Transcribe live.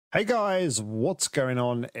Hey guys, what's going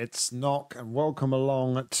on? It's Nock, and welcome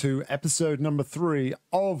along to episode number 3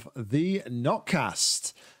 of the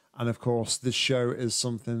Nockcast. And of course, this show is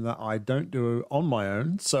something that I don't do on my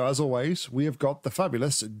own. So as always, we have got the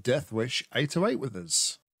fabulous Deathwish 808 with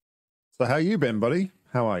us. So how you been, buddy?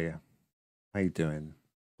 How are you? How you doing?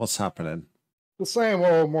 What's happening? The same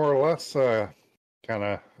old, more or less. Kind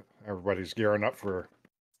of everybody's gearing up for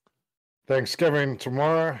Thanksgiving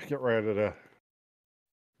tomorrow. Get ready to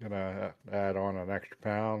add on an extra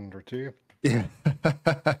pound or two. Yeah.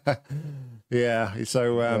 Yeah.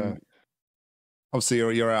 So obviously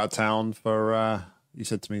you're out of town for you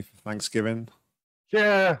said to me for Thanksgiving.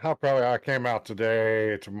 Yeah, I came out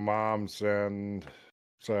today to my mom's, and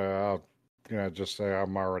so I'll just say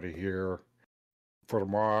I'm already here for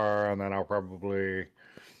tomorrow, and then I'll probably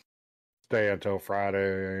stay until Friday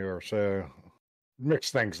or so. Mix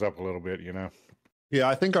things up a little bit, Yeah,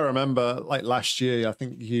 I think I remember like last year. I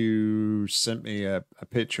think you sent me a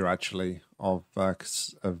picture actually of like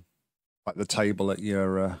the table at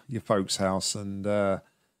your folks' house, and I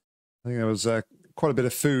think there was quite a bit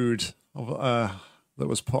of food that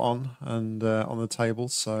was put on and on the table.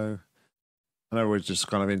 So I know we're just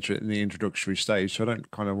kind of in the introductory stage, so I don't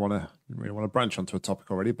kind of really want to branch onto a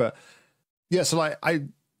topic already. But yeah, so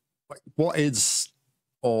what is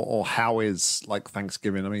or how is like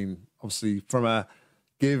Thanksgiving? I mean, obviously from a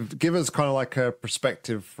give us kind of like a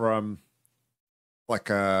perspective from like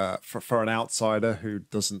for an outsider who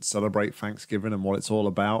doesn't celebrate Thanksgiving and what it's all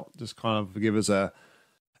about. Just kind of give us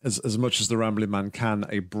as much as the Rambling Man can,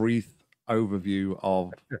 a brief overview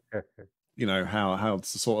of how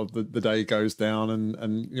sort of the day goes down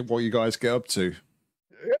and what you guys get up to.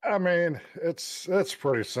 I mean, it's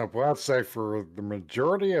pretty simple. I'd say for the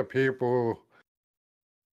majority of people,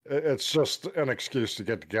 it's just an excuse to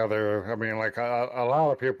get together. I mean, like a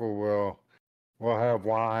lot of people will have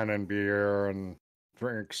wine and beer and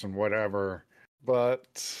drinks and whatever,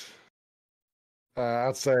 but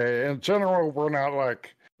I'd say in general we're not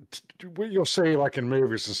like what you'll see like in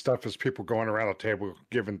movies and stuff is people going around a table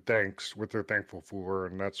giving thanks, what they're thankful for,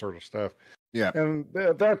 and that sort of stuff. Yeah, and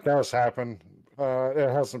that does happen. It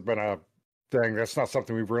hasn't been a thing. That's not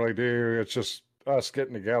something we really do. It's just us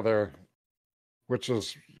getting together, which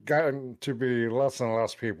has gotten to be less and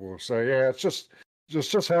less people. So yeah, it's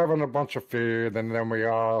just having a bunch of food, and then we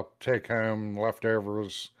all take home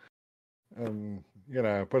leftovers, and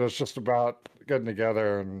but it's just about getting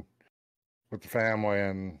together and with the family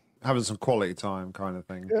and having some quality time, kind of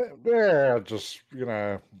thing. Yeah, just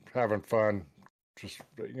having fun, just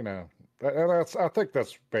and I think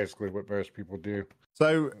that's basically what most people do.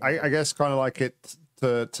 So I guess kind of like it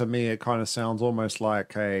to me, it kind of sounds almost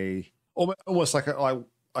like almost like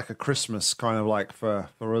a Christmas kind of like for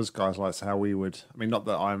us guys. Like how we would. I mean, not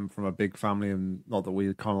that I'm from a big family, and not that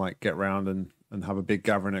we kind of like get round and have a big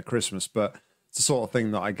gathering at Christmas, but it's the sort of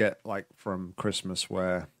thing that I get like from Christmas,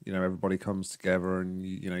 where everybody comes together and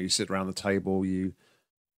you sit around the table, you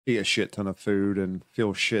eat a shit ton of food and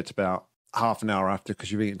feel shit about half an hour after because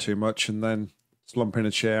you've eaten too much, and then slump in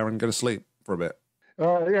a chair and go to sleep for a bit.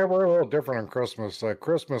 Yeah, we're a little different on Christmas. Like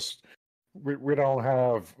Christmas, we don't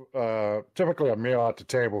have typically a meal at the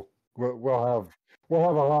table. We'll have a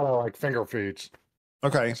lot of like finger foods.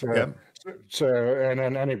 Okay. So, yeah. So and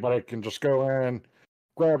then anybody can just go in,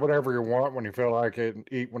 grab whatever you want when you feel like it, and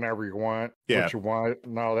eat whenever you want, what you want,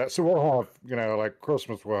 and all that. So we'll have like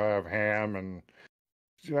Christmas, we'll have ham and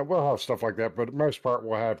we'll have stuff like that. But the most part,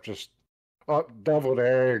 we'll have just deviled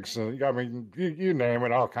eggs, and I mean, you name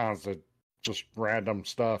it, all kinds of just random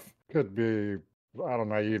stuff. Could be, I don't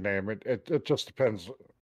know, you name it. It just depends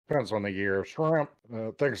on the year. Shrimp,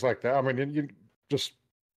 things like that. I mean, you just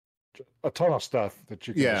a ton of stuff that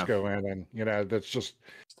you can just go in and that's just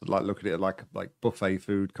like look at it like buffet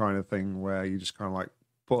food kind of thing, where you just kind of like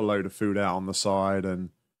put a load of food out on the side and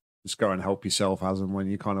just go and help yourself as and when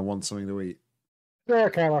you kind of want something to eat. Yeah,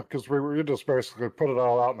 kind of, because we just basically put it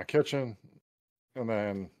all out in the kitchen, and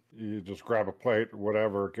then you just grab a plate or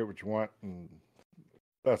whatever, get what you want, and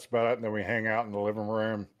that's about it. And then we hang out in the living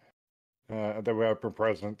room, and then we open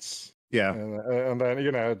presents. Yeah, and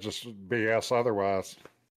then just BS otherwise.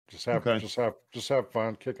 Just have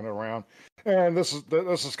fun kicking it around. And this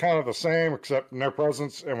is kind of the same, except no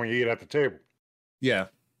presents, and we eat at the table. Yeah.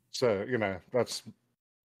 So that's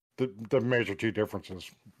the major two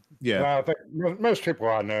differences. Yeah, and I think most people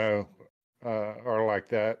I know are like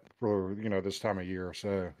that for this time of year.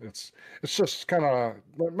 So it's just kind of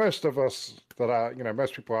most of us that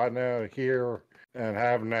most people I know here and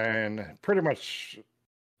have known pretty much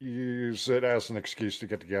use it as an excuse to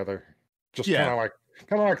get together. Just kind of like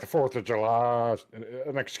the 4th of July,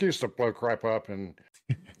 an excuse to blow crap up and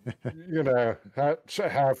you know, have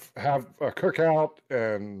a cookout,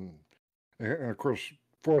 and of course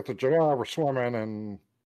 4th of July we're swimming and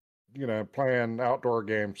playing outdoor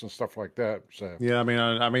games and stuff like that. So Yeah,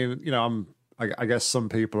 I mean, I guess some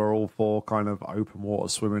people are all for kind of open water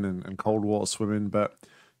swimming and cold water swimming, but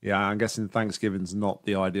yeah, I'm guessing Thanksgiving's not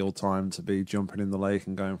the ideal time to be jumping in the lake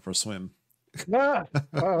and going for a swim. nah,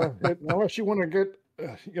 unless you want to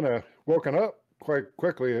get woken up quite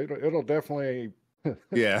quickly, it'll definitely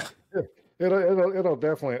Yeah, it'll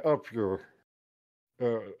definitely up your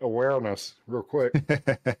awareness real quick.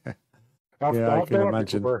 yeah, I I've can done it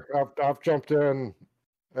imagine. before. I've jumped in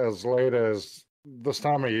as late as this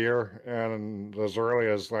time of year and as early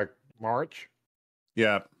as like March.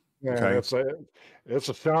 Yeah, And okay. it's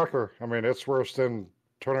a shocker. I mean, it's worse than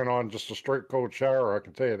turning on just a straight cold shower. I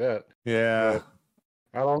can tell you that. Yeah,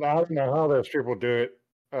 But I don't know how those people do it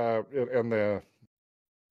in the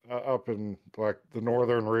up in like the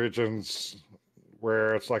northern regions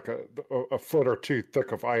where it's like a foot or two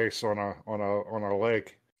thick of ice on a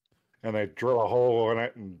lake, and they drill a hole in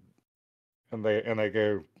it and they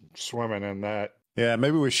go swimming in that. yeah.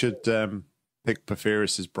 Maybe we should pick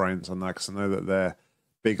Porphyrius's brains on that because I know that they're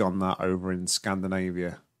big on that over in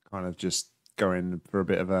Scandinavia. Kind of just going for a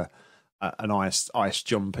bit of an ice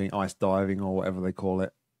jumping, ice diving, or whatever they call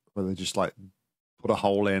it, where they just like put a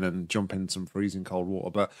hole in and jump in some freezing cold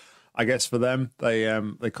water. But I guess for them, they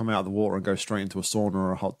come out of the water and go straight into a sauna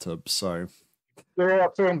or a hot tub. So Yeah,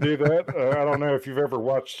 I've seen them do that. I don't know if you've ever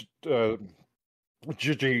watched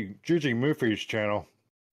Gigi Murphy's channel.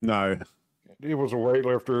 no, He was a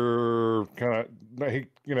weightlifter, kind of he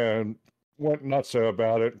went nuts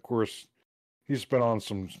about it. Of course, he's been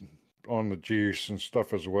on the juice and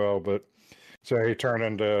stuff as well, but so he turned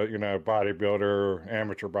into bodybuilder,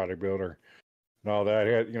 amateur bodybuilder, and all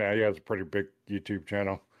that. He has a pretty big YouTube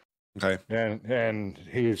channel, okay, and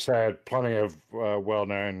he's had plenty of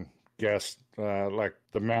well-known guests like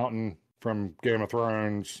the Mountain from Game of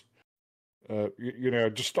Thrones.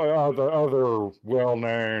 Just other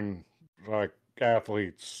well-known like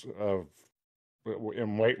athletes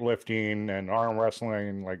in weightlifting and arm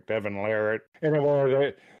wrestling, like Devin Larratt, and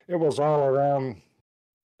it was all around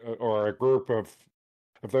or a group of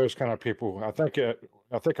those kind of people. I think it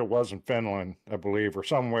was in Finland, I believe, or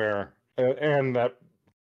somewhere in that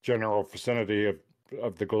general vicinity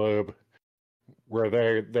of the globe, where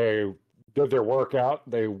they did their workout.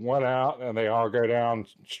 They went out and they all go down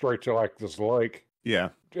straight to like this lake. yeah.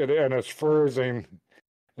 And it's freezing.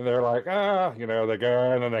 And they're like, they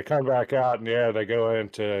go in and they come back out, and they go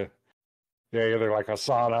into either like a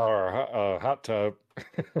sauna or a hot tub.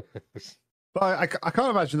 But I can't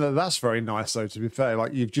imagine that that's very nice, though, to be fair.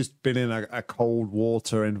 Like, you've just been in a cold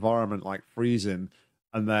water environment, like freezing,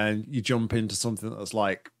 and then you jump into something that's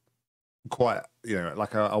like quite,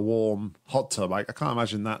 like a warm hot tub. I can't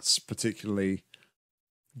imagine that's particularly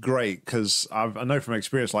great because I know from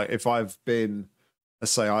experience, like, if I've been,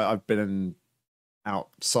 let's say I've been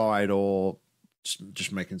outside or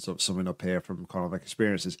just making something up here from kind of like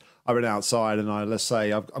experiences. I've been outside and let's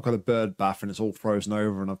say I've got a bird bath and it's all frozen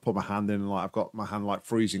over and I've put my hand in and like I've got my hand like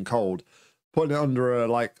freezing cold. Putting it under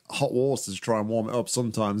like hot water to try and warm it up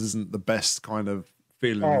sometimes isn't the best kind of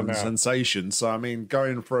feeling and sensation. So I mean,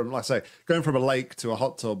 going from a lake to a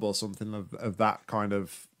hot tub or something of that kind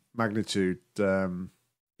of magnitude, I'm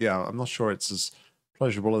not sure it's as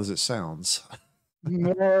pleasurable as it sounds.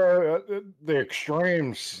 No, the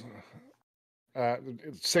extremes.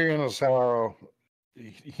 Seeing as how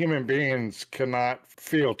human beings cannot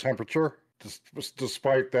feel temperature,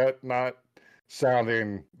 despite that not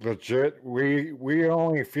sounding legit, we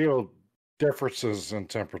only feel differences in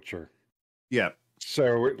temperature. Yeah.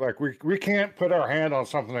 So like we can't put our hand on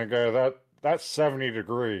something and go that's 70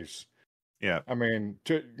 degrees. Yeah. I mean,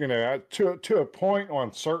 to a point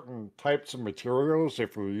on certain types of materials,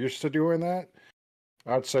 if we're used to doing that,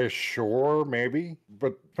 I'd say sure, maybe,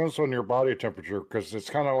 but depends on your body temperature, because it's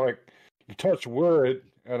kind of like you touch wood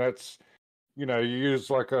and it's, you use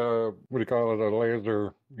like what do you call it, a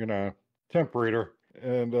laser, temp reader,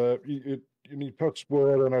 and you touch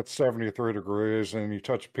wood and it's 73 degrees, and you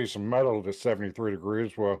touch a piece of metal that's 73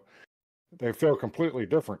 degrees. Well, they feel completely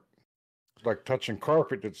different. It's like touching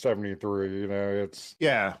carpet at 73,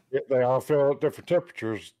 they all feel at different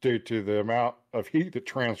temperatures due to the amount of heat that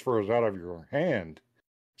transfers out of your hand.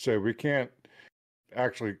 So we can't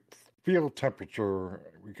actually feel temperature.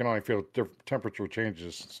 We can only feel temperature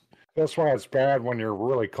changes. That's why it's bad when you're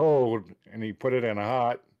really cold and you put it in a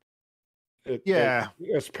hot.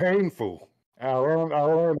 It's painful. I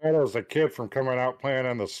learned that as a kid from coming out playing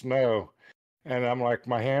in the snow. and I'm like,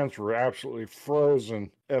 my hands were absolutely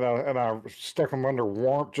frozen, and I stuck them under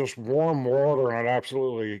warm water, and it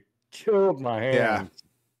absolutely killed my Yeah. hands.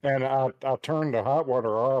 And I turned the hot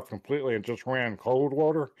water off completely and just ran cold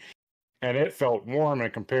water, and it felt warm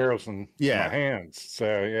in comparison to my hands.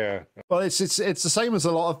 So yeah. Well, it's the same as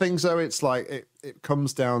a lot of things, though. It's like it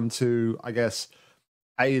comes down to, I guess,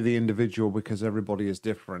 the individual, because everybody is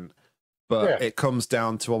different. But it comes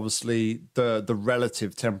down to obviously the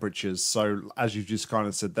relative temperatures. So as you just kind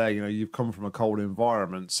of said there, you've come from a cold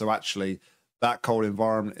environment. So actually that cold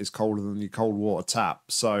environment is colder than your cold water tap.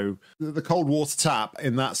 So the cold water tap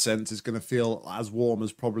in that sense is going to feel as warm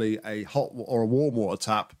as probably a hot or a warm water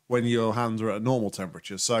tap when your hands are at a normal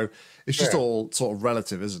temperature. So it's just all sort of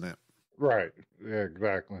relative, isn't it? Right. Yeah,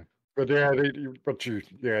 exactly. But yeah, you got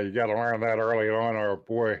to learn that early on, or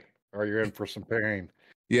boy, are you in for some pain.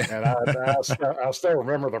 Yeah. And I still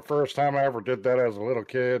remember the first time I ever did that as a little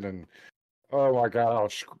kid, and oh my God, I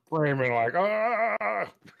was screaming like, ah! I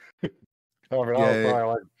mean, I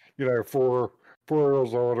was probably like, 4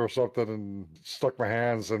 years old or something, and stuck my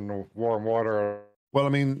hands in warm water. Well, I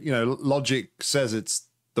mean, logic says it's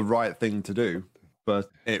the right thing to do, but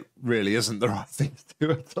it really isn't the right thing to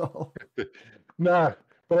do at all. Nah.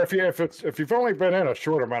 But if you've only been in a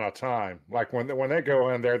short amount of time, like when they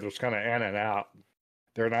go in there, they're just kind of in and out.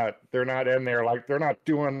 They're not in there, like they're not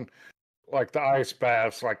doing like the ice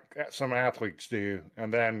baths like some athletes do,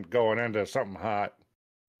 and then going into something hot.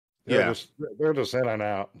 They're just in and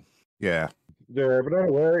out. Yeah. Yeah, but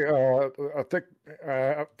anyway, I think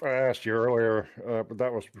I asked you earlier, but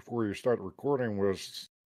that was before you started recording. Was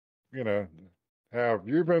how have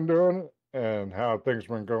you been doing it, and how have things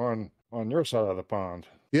been going on your side of the pond?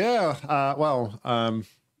 Yeah,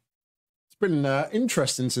 it's been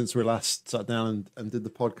interesting since we last sat down and did the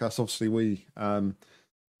podcast. Obviously, we kind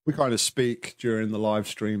of speak during the live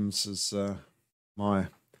streams as my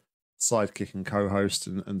sidekick and co-host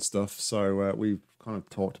and stuff. So we've kind of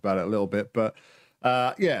talked about it a little bit. But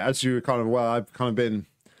as you were kind of aware, I've kind of been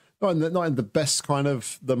not in the best kind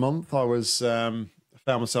of the month. I was found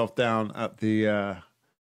myself down at the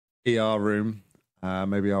ER room.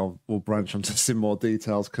 Maybe we'll branch onto some more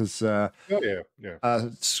details because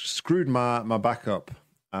screwed my back up.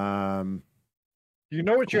 You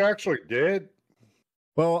know what you actually did?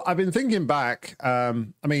 Well, I've been thinking back. I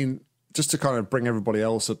mean, just to kind of bring everybody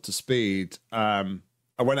else up to speed, I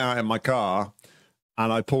went out in my car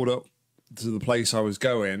and I pulled up to the place I was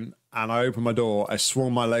going, and I opened my door, I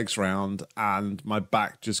swung my legs round, and my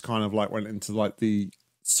back just kind of like went into like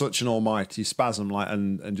such an almighty spasm, like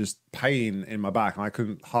and just pain in my back, and I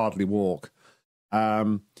couldn't hardly walk.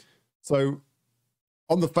 So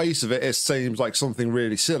on the face of it, it seems like something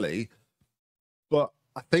really silly, but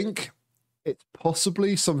I think it's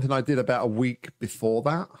possibly something I did about a week before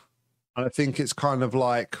that. And I think it's kind of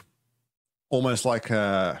like almost like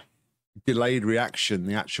a delayed reaction,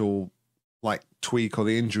 the actual like tweak or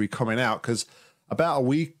the injury coming out. Because about a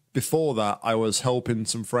week before that, I was helping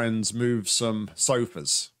some friends move some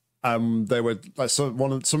sofas. They were like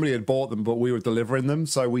somebody had bought them, but we were delivering them.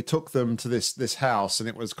 So we took them to this house, and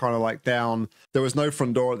it was kind of like down. There was no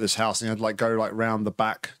front door at this house, and you had to like go like round the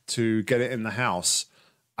back to get it in the house.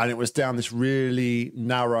 And it was down this really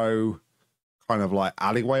narrow kind of like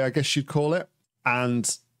alleyway, I guess you'd call it.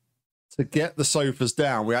 And to get the sofas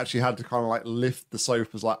down, we actually had to kind of like lift the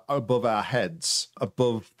sofas like above our heads,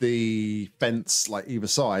 above the fence, like either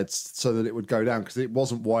side, so that it would go down, because it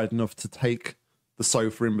wasn't wide enough to take the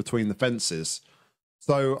sofa in between the fences.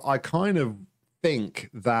 So I kind of think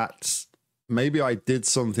that maybe I did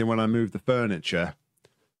something when I moved the furniture,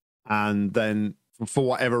 and then for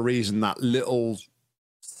whatever reason, that little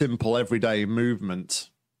simple everyday movement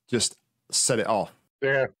just set it off.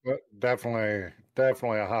 Yeah, definitely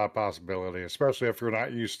a high possibility, especially if you're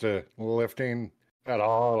not used to lifting at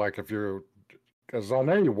all. Like because I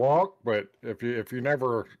know you walk, but if you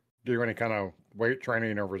never do any kind of weight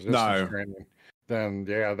training or resistance training, then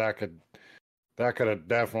yeah, that could have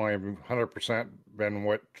definitely 100% been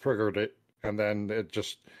what triggered it. And then it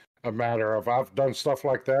just a matter of, I've done stuff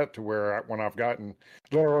like that to where when I've gotten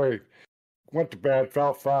literally went to bed,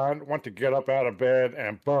 felt fine, went to get up out of bed,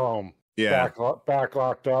 and boom. Yeah, back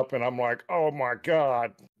locked up, and I'm like, oh my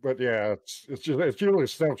God. But yeah, it usually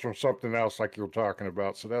stems from something else, like you were talking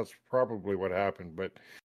about. So that's probably what happened. But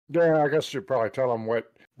yeah, I guess you'd probably tell them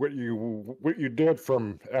what you did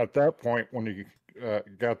from at that point when you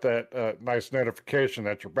got that nice notification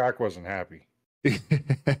that your back wasn't happy.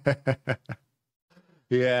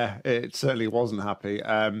 Yeah, it certainly wasn't happy.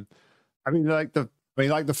 I mean, like I mean,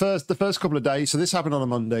 like the first couple of days. So this happened on a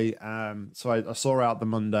Monday. So I saw her out the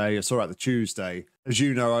Monday. I saw her out the Tuesday. As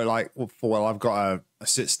you know, I've got a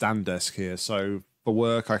sit-stand desk here. So for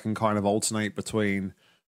work, I can kind of alternate between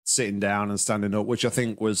sitting down and standing up, which I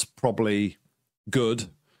think was probably good,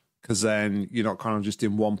 because then you're not kind of just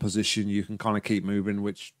in one position. You can kind of keep moving,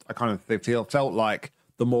 which I kind of felt like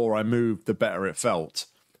the more I moved, the better it felt.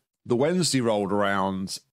 The Wednesday rolled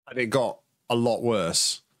around and it got a lot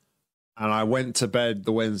worse. And I went to bed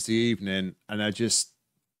the Wednesday evening and I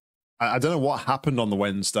don't know what happened on the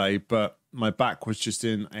Wednesday, but my back was just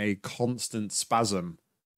in a constant spasm,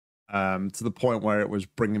 to the point where it was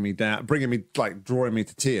bringing me down, drawing me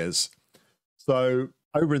to tears. So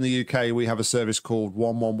over in the UK, we have a service called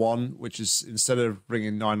 111, which is, instead of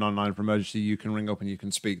ringing 999 for emergency, you can ring up and you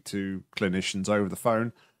can speak to clinicians over the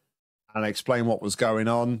phone and explain what was going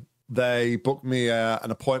on. They booked me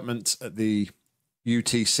an appointment at the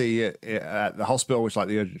UTC at the hospital, which is like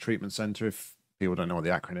the Urgent Treatment Centre, if people don't know what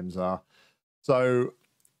the acronyms are. So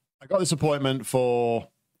I got this appointment for,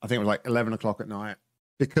 I think it was like 11 o'clock at night.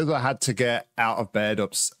 Because I had to get out of bed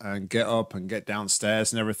and get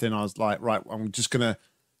downstairs and everything, I was like, right, I'm just going to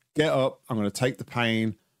get up. I'm going to take the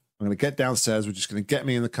pain. I'm going to get downstairs. We're just going to get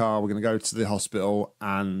me in the car. We're going to go to the hospital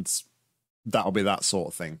and that'll be that sort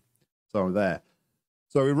of thing. So I'm there.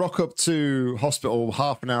 So we rock up to hospital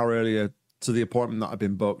half an hour earlier to the appointment that I'd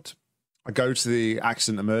been booked. I go to the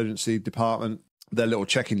accident emergency department, their little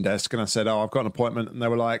check-in desk, and I said, I've got an appointment. And they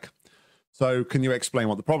were like, so can you explain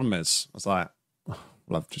what the problem is? I was like, well,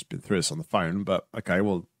 I've just been through this on the phone, but okay,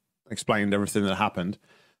 well, explained everything that happened.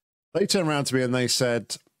 They turned around to me and they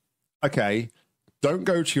said, okay, don't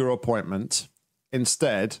go to your appointment.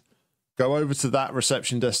 Instead, go over to that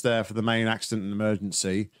reception desk there for the main accident and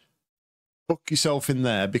emergency. Book yourself in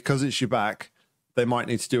there because it's your back. They might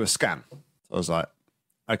need to do a scan. So I was like,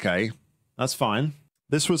 okay, that's fine.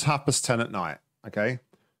 This was 10:30 at night. Okay.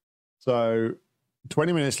 So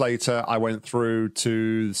 20 minutes later, I went through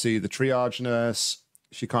to see the triage nurse.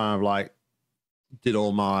 She kind of like did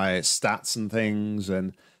all my stats and things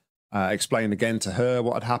and explained again to her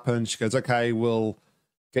what had happened. She goes, okay, we'll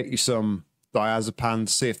get you some diazepam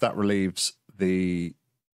to see if that relieves the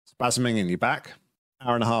spasming in your back.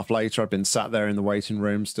 Hour and a half later, I'd been sat there in the waiting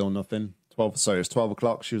room, still nothing. So it was 12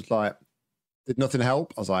 o'clock. She was like, did nothing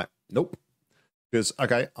help? I was like, nope. She goes,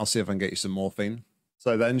 okay, I'll see if I can get you some morphine.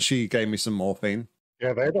 So then she gave me some morphine.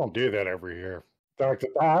 Yeah, they don't do that every year. Dr.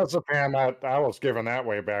 Diazepam, I was given that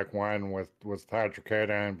way back when with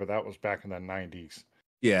Sadiquecat, but that was back in the 90s.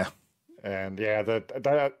 Yeah. And yeah,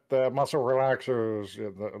 the muscle relaxers,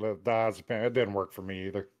 the diazepam, it didn't work for me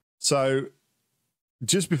either. So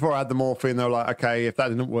just before I had the morphine, they were like, okay, if that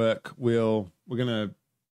didn't work, we're going to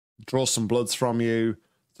draw some bloods from you.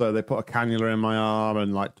 So they put a cannula in my arm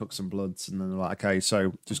and like took some bloods, and then they're like, okay,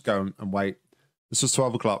 so just go and wait. This was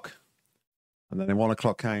 12 o'clock. And then 1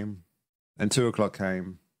 o'clock came, then 2 o'clock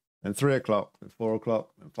came, then 3 o'clock, then 4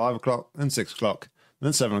 o'clock, then 5 o'clock, then 6 o'clock,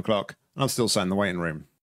 then 7 o'clock. And I'm still sat in the waiting room,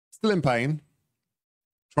 still in pain,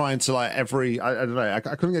 trying to like I don't know, I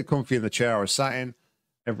couldn't get comfy in the chair I was sat in.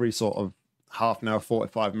 Every sort of half an hour,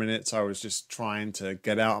 45 minutes, I was just trying to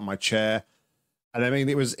get out of my chair. And I mean,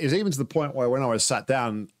 it was even to the point where when I was sat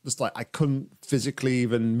down, just like I couldn't physically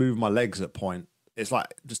even move my legs at point. It's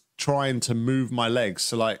like just trying to move my legs.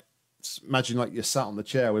 So like, imagine like you're sat on the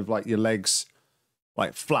chair with like your legs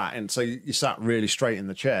like flat. And so you sat really straight in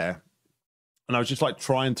the chair. And I was just like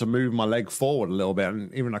trying to move my leg forward a little bit.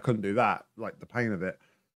 And even I couldn't do that, like the pain of it.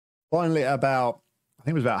 Finally, I think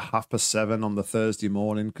it was about 7:30 on the Thursday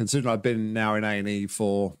morning, considering I've been now in A&E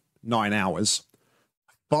for 9 hours.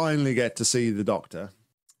 Finally get to see the doctor.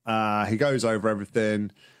 He goes over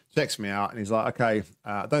everything, checks me out, and he's like, okay,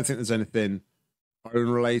 I don't think there's anything bone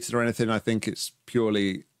related or anything. I think it's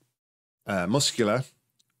purely muscular.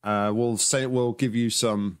 We'll give you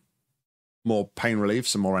some more pain relief,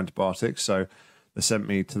 some more antibiotics. So they sent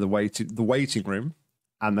me to the waiting room,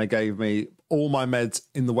 and they gave me all my meds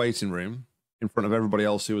in the waiting room in front of everybody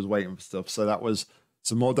else who was waiting for stuff. So that was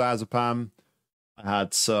some more diazepam. I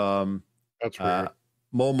had some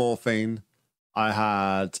more morphine. I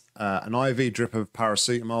had an IV drip of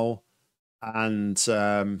paracetamol, and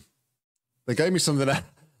they gave me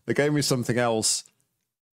something else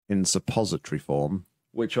in suppository form,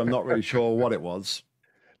 which I'm not really sure what it was.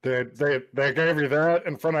 They gave you that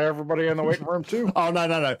in front of everybody in the waiting room too? Oh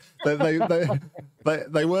no.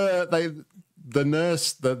 The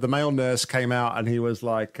nurse, the male nurse came out and he was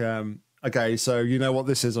like, okay, so you know what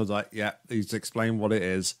this is? I was like, yeah. He's explained what it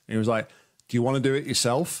is. And he was like, do you want to do it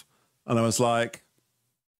yourself? And I was like,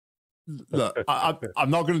 look, I'm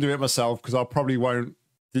not going to do it myself because I probably won't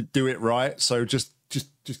do it right. So just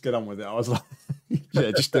just get on with it. I was like,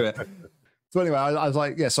 yeah, just do it. So anyway, I was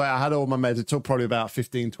like, yeah, so I had all my meds. It took probably about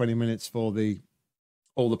 15, 20 minutes for all the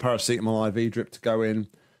paracetamol IV drip to go in.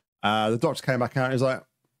 The doctor came back out and he's like,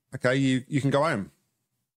 okay, you can go home.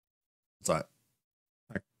 It's like,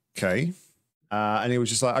 okay. And he was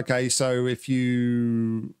just like, okay, so if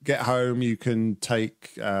you get home, you can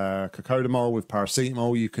take cocodamol with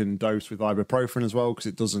paracetamol. You can dose with ibuprofen as well because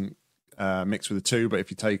it doesn't mix with the two. But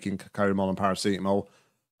if you're taking cocodamol and paracetamol,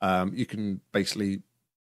 you can basically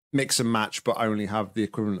mix and match, but only have the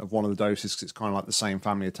equivalent of one of the doses because it's kind of like the same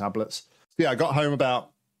family of tablets. So yeah, I got home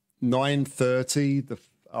about 9:30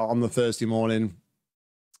 on the Thursday morning.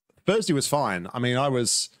 Thursday was fine. I mean, I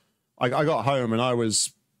got home and I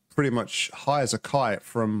was pretty much high as a kite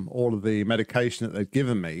from all of the medication that they'd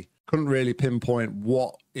given me. Couldn't really pinpoint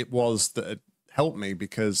what it was that had helped me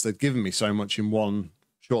because they'd given me so much in one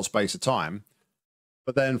short space of time.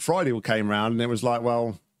 But then Friday came around and it was like,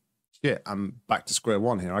 well, shit, I'm back to square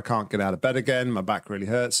one here. I can't get out of bed again. My back really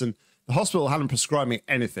hurts. And the hospital hadn't prescribed me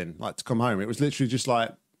anything like to come home. It was literally just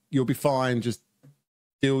like, you'll be fine. Just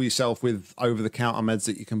deal yourself with over-the-counter meds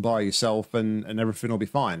that you can buy yourself and everything will be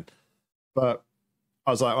fine. But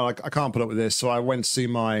I was like, well, I can't put up with this. So I went to see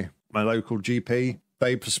my local GP.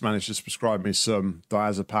 They just managed to prescribe me some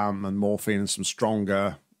diazepam and morphine and some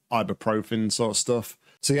stronger ibuprofen sort of stuff.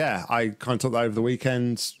 So yeah, I kind of took that over the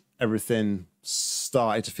weekend. Everything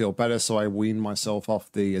started to feel better. So I weaned myself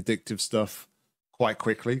off the addictive stuff quite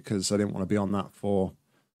quickly because I didn't want to be on that for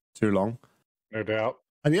too long. No doubt.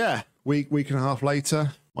 And yeah, week and a half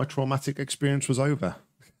later, my traumatic experience was over.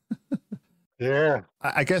 Yeah.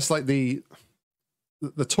 I guess like the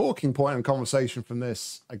talking point and conversation from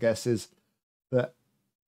this, I guess, is that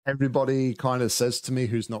everybody kind of says to me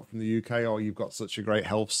who's not from the UK, oh, you've got such a great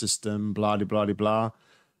health system, blah, blah, blah, blah.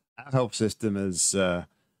 Our health system has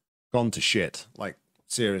gone to shit. Like,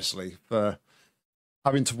 seriously, for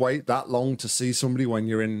having to wait that long to see somebody when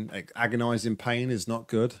you're in agonizing pain is not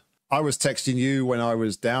good. I was texting you when I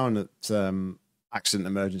was down at accident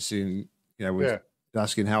emergency and, you know,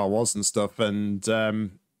 asking how I was and stuff. And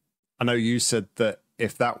I know you said that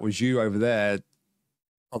if that was you over there,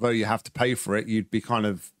 although you have to pay for it, you'd be kind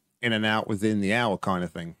of in and out within the hour kind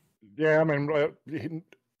of thing. Yeah, I mean,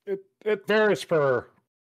 it varies for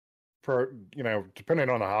you know, depending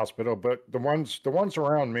on the hospital, but the ones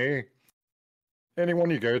around me, anyone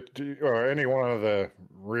you go to, or any one of the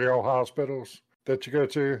real hospitals that you go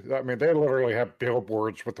to, I mean, they literally have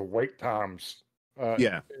billboards with the wait times.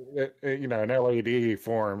 You know, an LED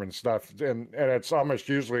form and stuff, and it's almost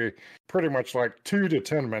usually pretty much like 2 to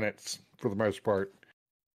 10 minutes for the most part,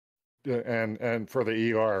 and for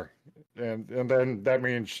the ER, and then that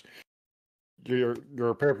means your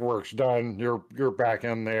paperwork's done, you're back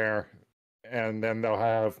in there, and then they'll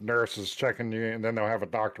have nurses checking you, and then they'll have a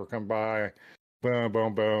doctor come by, boom,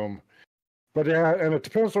 boom, boom. But yeah, and it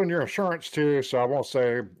depends on your insurance too. So I won't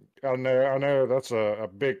say. I know that's a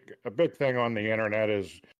big thing on the internet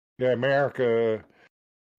is, yeah, America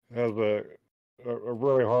has a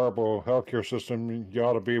really horrible healthcare system. You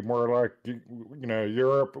ought to be more like, you know,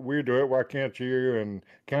 Europe. We do it. Why can't you? And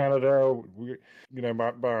Canada, you know,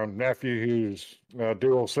 my nephew, who's a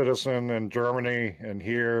dual citizen in Germany, and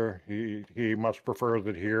here he much prefers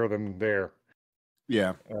it here than there.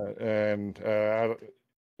 Yeah,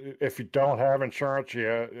 if you don't have insurance,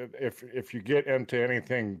 yeah, if you get into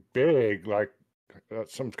anything big like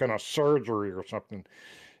some kind of surgery or something,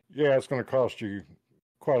 yeah, it's going to cost you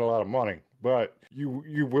quite a lot of money. But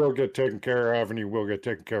you will get taken care of, and you will get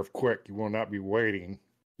taken care of quick. You will not be waiting.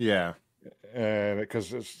 Yeah, and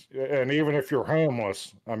and even if you're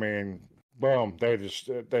homeless, I mean, boom, they'll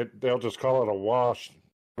just call it a wash,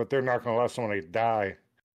 but they're not going to let somebody die.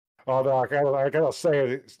 Although I gotta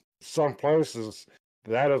say, some places.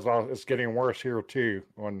 That is, it's getting worse here too.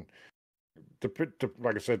 Like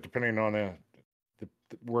I said, depending on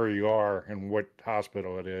where you are and what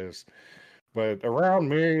hospital it is. But around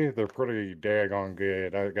me, they're pretty daggone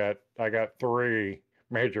good. I got 3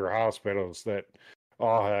 major hospitals that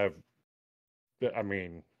all have. I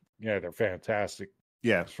mean, yeah, they're fantastic.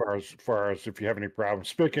 Yeah. As far as if you have any problems.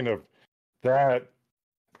 Speaking of that,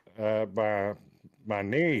 my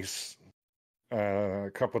niece a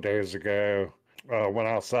couple of days ago. Went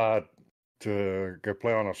outside to go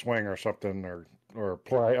play on a swing or something, or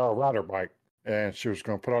ride her bike, and she was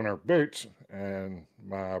going to put on her boots. And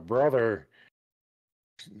my brother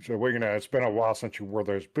said, "Well, you know, it's been a while since you wore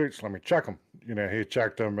those boots. Let me check them." You know, he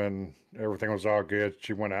checked them, and everything was all good.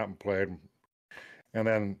 She went out and played, and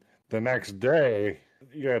then the next day,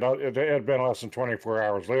 yeah, it had been less than 24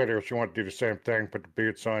 hours later. She wanted to do the same thing, put the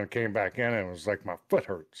boots on, came back in, and it was like, my foot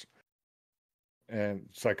hurts. And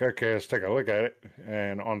it's like, okay, let's take a look at it.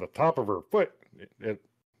 And on the top of her foot,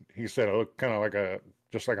 he said it looked kind of like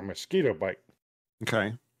just like a mosquito bite.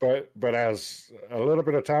 Okay. But as a little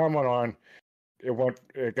bit of time went on,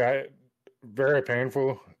 it got very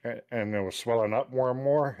painful, and it was swelling up more and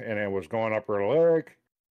more, and it was going up her leg.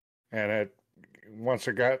 And once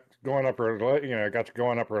it got going up her leg, it got to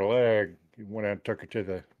going up her leg, went and took her to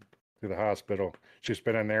the hospital. She's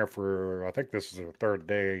been in there for, I think this is her third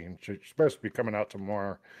day, and she's supposed to be coming out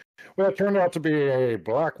tomorrow. Well, it turned out to be a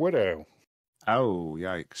black widow. Oh,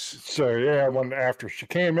 yikes. So, yeah, after she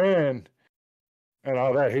came in and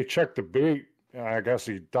all that, he checked the beat, and I guess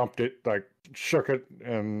he dumped it, like shook it,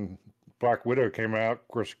 and black widow came out. Of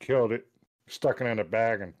course, killed it, stuck it in a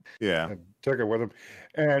bag, and took it with him.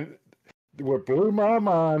 And what blew my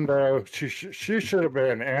mind, though, she should have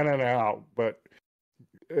been in and out, but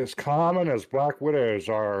as common as black widows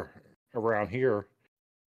are around here,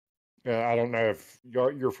 I don't know if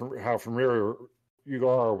how familiar you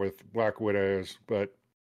are with black widows, but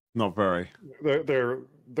not very. They're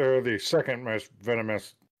the second most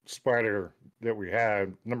venomous spider that we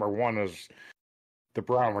had. Number one is the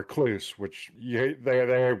brown recluse, which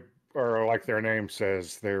they are, like their name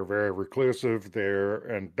says, they're very reclusive. They're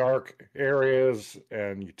in dark areas,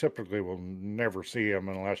 and you typically will never see them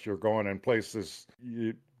unless you're going in places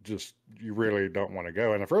you really don't want to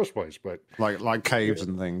go in the first place. But like caves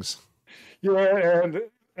and things. Yeah,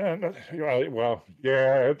 and well,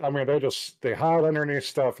 yeah. I mean, they hide underneath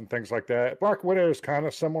stuff and things like that. Black widow is kind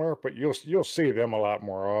of similar, but you'll see them a lot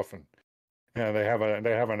more often. And they have an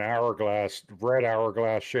red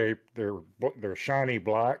hourglass shape. They're shiny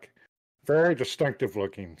black, very distinctive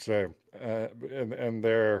looking. So and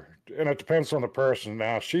it depends on the person.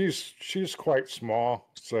 Now she's quite small,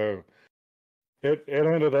 so it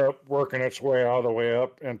ended up working its way all the way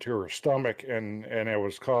up into her stomach, and it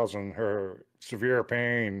was causing her severe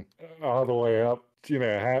pain all the way up.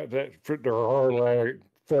 Her whole leg,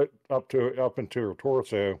 foot up into her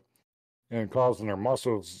torso, and causing her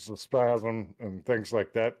muscles to spasm and things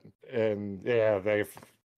like that. And yeah,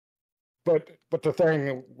 but the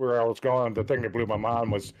thing where I was going, the thing that blew my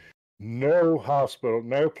mind was no hospital,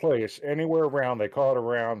 no place anywhere around, they called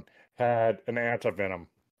around, had an antivenom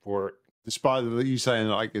for it. Despite you saying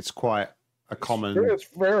like it's quite a common... It's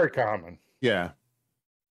very common. Yeah.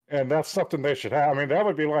 And that's something they should have. I mean, that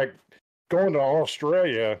would be like going to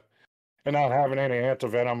Australia and not having any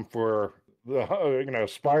antivenom for the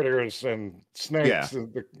spiders and snakes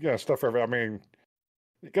and stuff. I mean,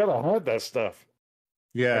 you gotta have that stuff.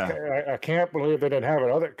 Yeah. I can't believe they didn't have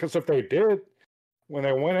it. Because if they did, when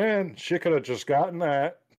they went in, she could have just gotten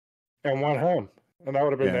that and went home, and that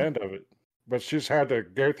would have been the end of it. But she's had to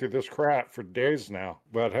go through this crap for days now.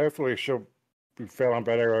 But hopefully she'll be feeling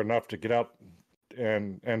better enough to get up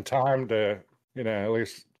and time to, at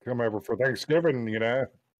least come over for Thanksgiving,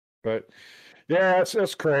 But yeah,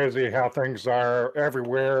 it's crazy how things are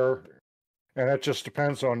everywhere. And it just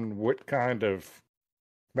depends on what kind of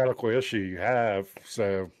medical issue you have.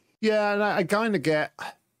 So yeah, and I kind of get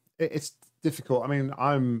it's difficult. I mean,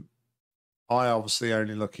 I obviously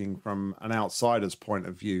only looking from an outsider's point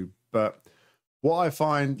of view, but what I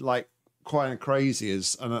find like quite crazy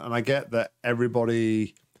is, and I get that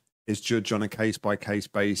everybody is judged on a case by case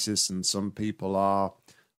basis, and some people are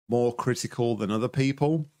more critical than other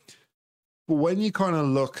people. But when you kind of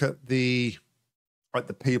look at the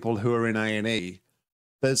people who are in A&E,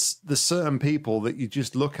 there's certain people that you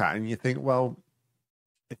just look at and you think, well,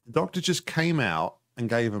 if the doctor just came out and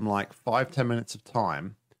gave them like 5-10 minutes of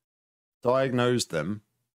time, diagnosed them,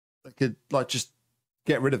 they could like just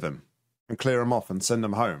get rid of them and clear them off and send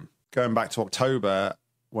them home. Going back to October,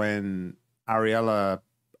 when Ariella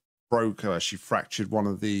broke her, she fractured one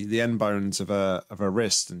of the end bones of her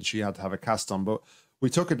wrist, and she had to have a cast on. But we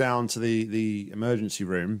took her down to the emergency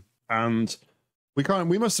room, and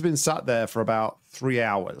we must have been sat there for about 3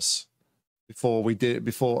 hours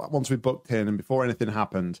once we booked in and before anything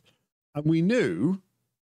happened. And we knew,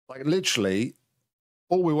 like literally,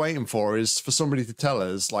 all we're waiting for is for somebody to tell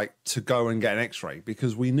us like to go and get an x-ray,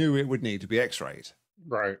 because we knew it would need to be x-rayed.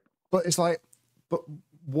 Right. But it's like, but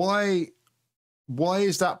why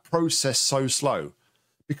is that process so slow?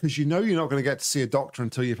 Because you're not going to get to see a doctor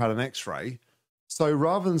until you've had an x-ray. So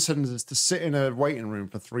rather than sending us to sit in a waiting room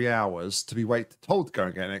for 3 hours to be told to go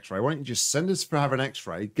and get an x-ray, why don't you just send us to have an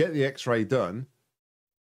x-ray, get the x-ray done,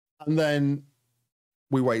 and then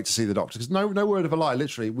we wait to see the doctor? Because no word of a lie,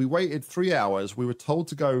 literally, we waited 3 hours. We were told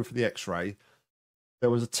to go for the x-ray. There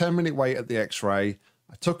was a 10-minute wait at the x-ray.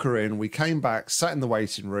 I took her in. We came back, sat in the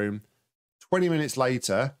waiting room. 20 minutes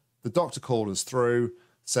later, the doctor called us through.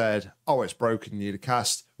 said, "Oh, it's broken. You need a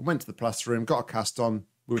cast." We went to the plaster room, got a cast on.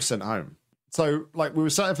 We were sent home. So, like, we were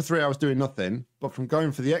sat there for 3 hours doing nothing, but from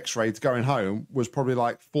going for the X-ray to going home was probably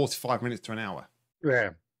like 45 minutes to an hour. Yeah.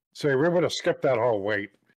 So we would have skipped that whole wait.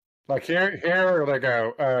 Like here they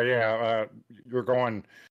go. You're going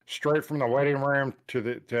straight from the waiting room to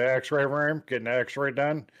the X-ray room, getting the X-ray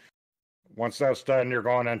done. Once that's done, you're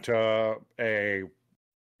going into a,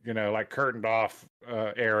 like curtained off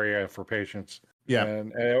area for patients. Yeah.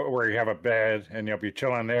 And where you have a bed, and you'll be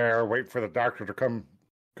chilling there, waiting for the doctor to come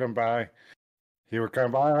by. He would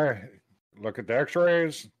come by, look at the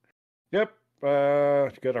X-rays. Yep,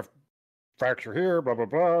 got a fracture here, blah blah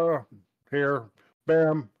blah. Here,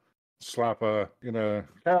 bam, slap a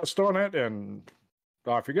cast on it, and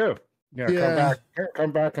off you go.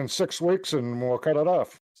 Come back in 6 weeks, and we'll cut it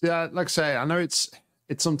off. Yeah, like I say, I know it's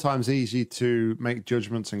sometimes easy to make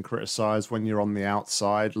judgments and criticize when you're on the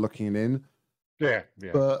outside looking in. Yeah.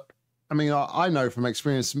 But I mean, I know from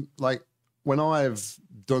experience, like when I've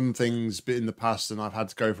done things in the past and I've had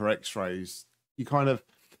to go for X-rays,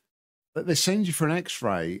 they send you for an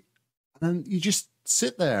X-ray, and you just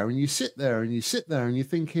sit there and you sit there and you sit there and you're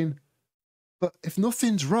thinking, but if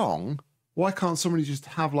nothing's wrong, why can't somebody just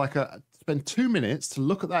have spend 2 minutes to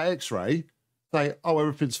look at that X-ray, say, oh,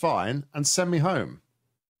 everything's fine, and send me home?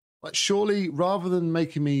 Like, surely, rather than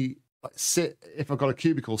making me sit, if I've got a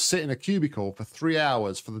cubicle, sit in a cubicle for 3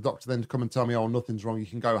 hours for the doctor then to come and tell me, oh, nothing's wrong, you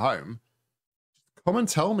can go home. Come and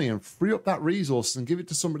tell me and free up that resource and give it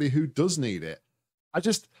to somebody who does need it. And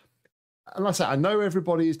like I said, I know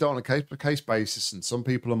everybody is done on a case-by-case basis, and some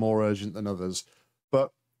people are more urgent than others,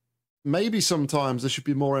 but maybe sometimes there should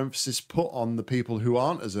be more emphasis put on the people who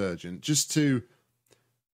aren't as urgent, just to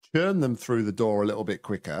churn them through the door a little bit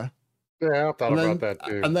quicker. Yeah, I thought about that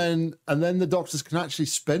too. And then the doctors can actually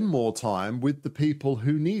spend more time with the people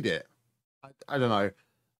who need it. I don't know.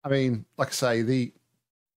 I mean, like I say, the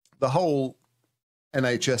whole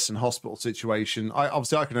NHS and hospital situation, I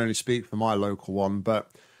can only speak for my local one,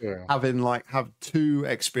 but having have 2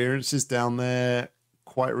 experiences down there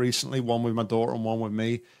quite recently, one with my daughter and one with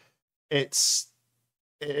me, it's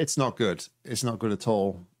not good. It's not good at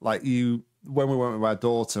all. Like, when we went with our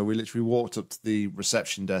daughter, we literally walked up to the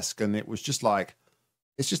reception desk, and it was just like,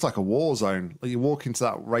 it's just like a war zone. Like, you walk into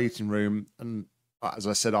that waiting room, and as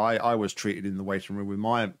I said, I was treated in the waiting room with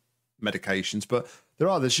my medications, but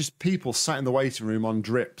there's just people sat in the waiting room on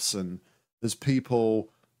drips, and there's people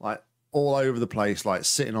like all over the place, like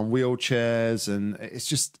sitting on wheelchairs, and it's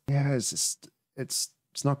just, it's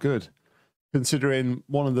not good. Considering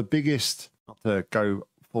one of the biggest, not to go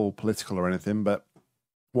full political or anything, but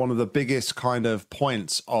one of the biggest kind of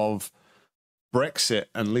points of Brexit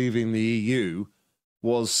and leaving the EU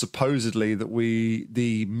was supposedly that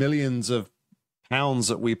the millions of pounds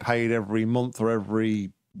that we paid every month or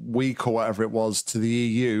every week or whatever it was to the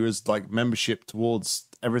EU as like membership towards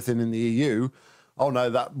everything in the EU. Oh no,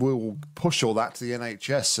 that will push all that to the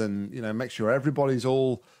NHS and, make sure everybody's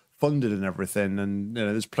all funded and everything. And,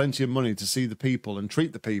 there's plenty of money to see the people and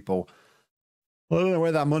treat the people. Well, I don't know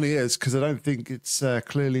where that money is, because I don't think it's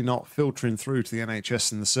clearly not filtering through to the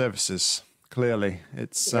NHS and the services. Clearly,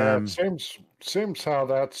 it seems how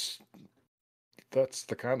that's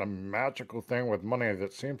the kind of magical thing with money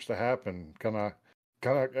that seems to happen kind of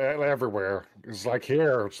everywhere. It's like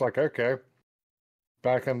here, it's like, okay,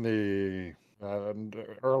 back in the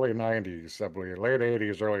early 90s, I believe, late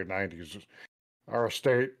 80s, early 90s, our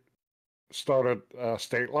state started a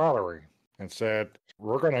state lottery and said,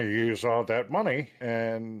 we're going to use all that money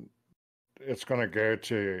and it's going to go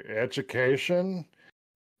to education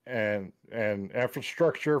and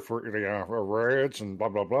infrastructure for roads and blah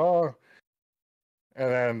blah blah. And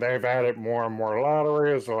then they've added more and more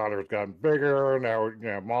lotteries. The lottery's gotten bigger now.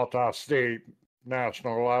 Multi-state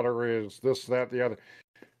national lotteries, this, that, the other.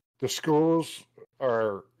 The schools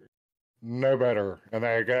are no better, and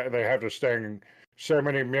they have this thing. So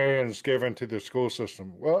many millions given to the school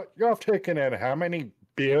system. Well, y'all taken in how many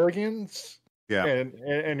billions? Yeah.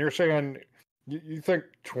 And you're saying you think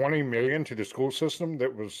 20 million to the school system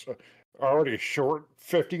that was already short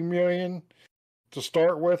 50 million to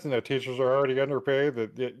start with, and the teachers are already underpaid.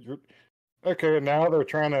 Okay, now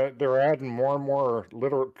they're adding more and more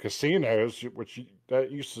little casinos,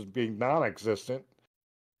 that used to be non-existent.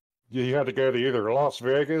 You had to go to either Las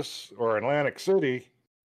Vegas or Atlantic City.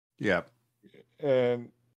 Yeah. And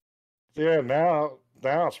now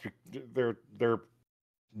it's, they're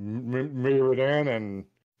moving in,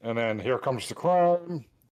 and then here comes the crime.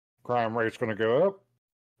 Crime rate's going to go up,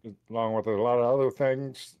 along with a lot of other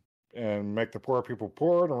things, and make the poor people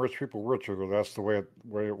poor and the rich people richer. That's the way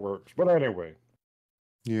it works. But anyway.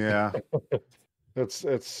 Yeah.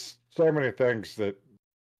 it's so many things that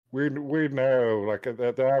we know, like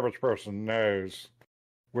the average person knows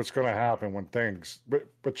what's going to happen when things,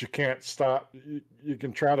 but you can't stop. You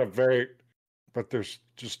can try to vote, but there's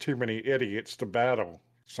just too many idiots to battle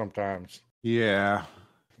sometimes. Yeah,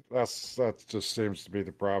 That just seems to be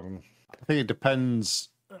the problem. I think it depends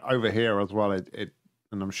over here as well. And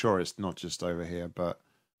I'm sure it's not just over here, but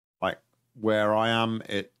like where I am,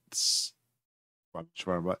 it's well,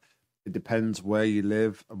 sure, but it depends where you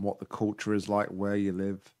live and what the culture is like where you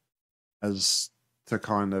live, as to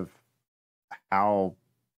kind of how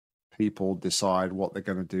people decide what they're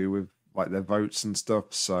going to do with like their votes and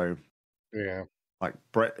stuff. So yeah, like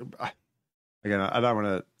Brett, again, I don't want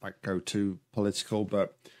to like go too political,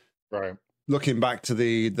 but right. Looking back to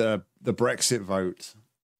the Brexit vote,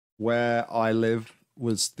 where I live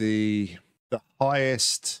was the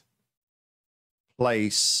highest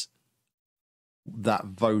place that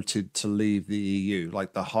voted to leave the EU.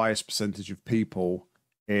 Like the highest percentage of people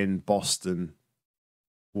in Boston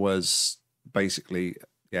was basically,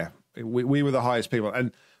 yeah, we were the highest people.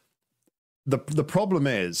 And the problem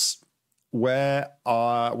is where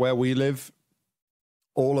we live,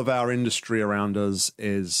 all of our industry around us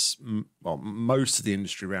is, well, most of the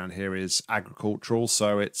industry around here is agricultural.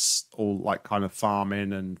 So it's all like kind of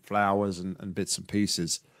farming and flowers and bits and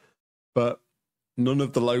pieces. But none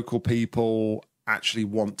of the local people actually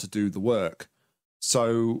want to do the work.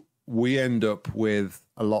 So we end up with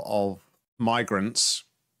a lot of migrants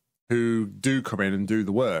who do come in and do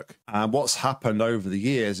the work. And what's happened over the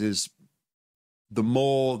years is the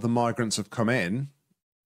more the migrants have come in,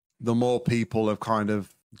 the more people have kind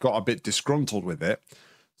of got a bit disgruntled with it.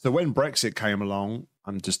 So when Brexit came along,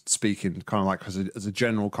 I'm just speaking kind of like as a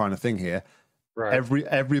general kind of thing here, right.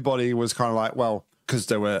 Everybody was kind of like, well,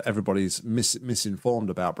 because everybody's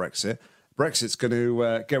misinformed about Brexit. Brexit's going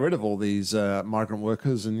to get rid of all these migrant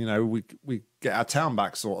workers, and we get our town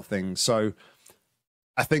back, sort of thing. So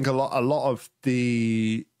I think a lot of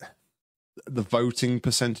the voting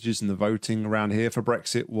percentages and the voting around here for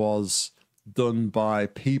Brexit was done by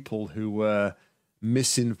people who were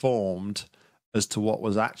misinformed as to what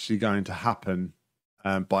was actually going to happen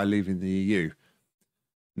by leaving the EU.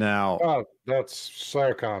 Now, that's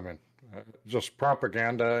so common. Just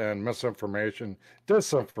propaganda and misinformation,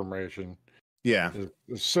 disinformation. Yeah,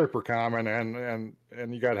 is super common, and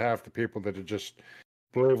you got half the people that just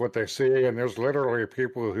believe what they see, and there's literally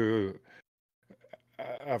people who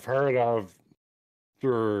I've heard of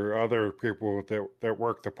through other people that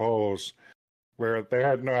work the polls, where they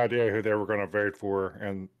had no idea who they were going to vote for,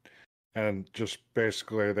 and just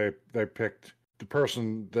basically they picked the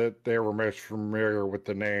person that they were most familiar with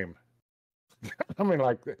the name. I mean,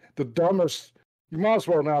 like the dumbest. You might as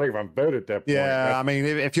well not even vote at that point. Yeah, I mean,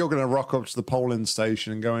 if you're going to rock up to the polling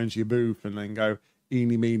station and go into your booth and then go,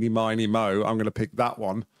 eeny, meeny, miny, mo, I'm going to pick that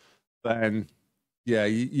one, then, yeah,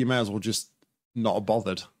 you may as well just not have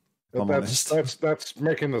bothered, if I'm honest. That's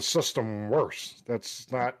making the system worse.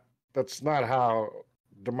 That's not how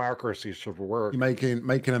democracy should work. You're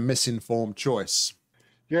making a misinformed choice.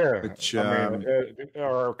 Yeah, which,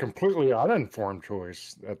 or a completely uninformed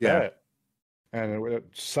choice at that. And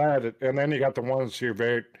it's sad. And then you got the ones who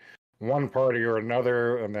vote one party or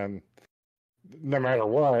another, and then no matter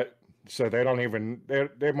what, so they don't even,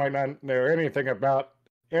 they might not know anything about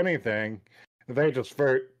anything. They just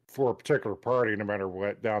vote for a particular party no matter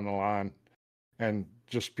what down the line. And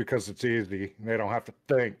just because it's easy, they don't have to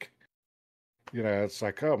think. It's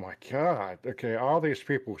like, oh my God, okay, all these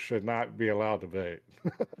people should not be allowed to vote.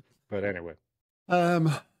 But anyway.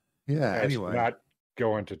 Anyway. Not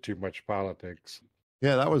go into too much politics.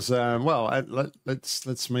 Yeah, that was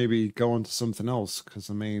let's maybe go on to something else, because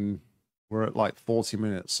I mean we're at like 40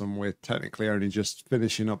 minutes and we're technically only just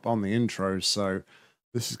finishing up on the intro, so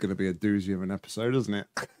this is going to be a doozy of an episode, isn't it?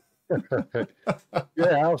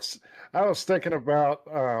 Yeah, I was thinking about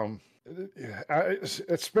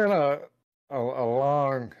it's been a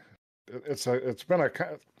long, it's been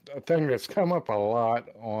a thing that's come up a lot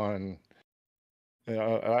on.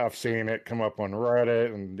 I've seen it come up on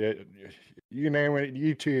Reddit and you name it,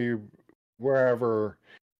 YouTube, wherever,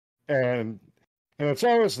 and it's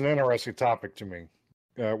always an interesting topic to me,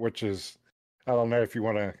 which is, I don't know if you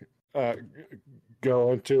want to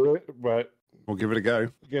go into it, but we'll give it a go.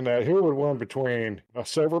 Who would win between a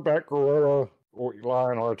silverback gorilla, or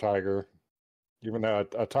lion, or a tiger? Even though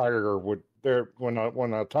a tiger would, when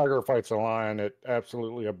a tiger fights a lion, it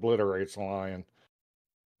absolutely obliterates a lion.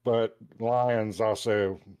 But lions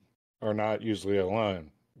also are not usually alone,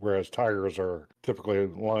 whereas tigers are typically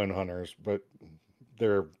lone hunters, but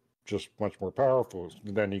they're just much more powerful.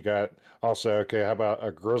 And then you got also, okay, how about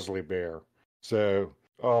a grizzly bear? So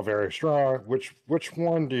all very strong. Which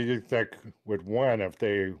one do you think would win if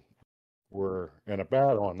they were in a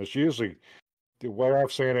battle? And it's usually the way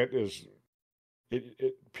I've seen it is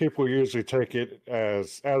people usually take it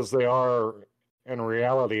as they are in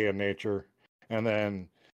reality in nature, and then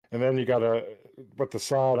you gotta. But the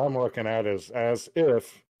side I'm looking at is as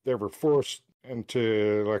if they were forced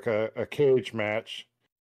into like a cage match.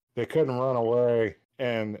 They couldn't run away,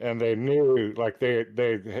 and they knew like they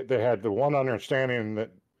had the one understanding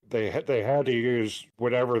that they had to use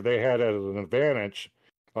whatever they had as an advantage,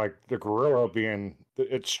 like the gorilla being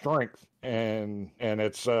its strength and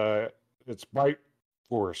its bite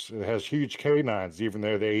force. It has huge canines, even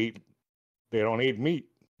though they don't eat meat.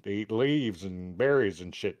 They eat leaves and berries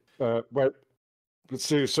and shit. But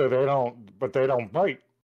see, so they don't bite.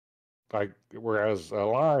 Like whereas a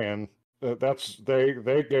lion,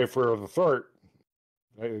 they go for the throat.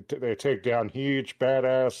 They take down huge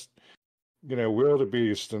badass,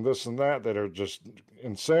 wildebeest and this and that are just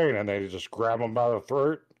insane, and they just grab them by the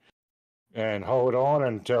throat and hold on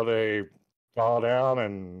until they fall down,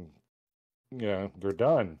 and they're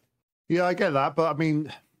done. Yeah, I get that, but I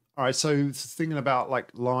mean, all right. So thinking about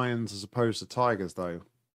like lions as opposed to tigers, though,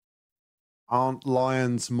 aren't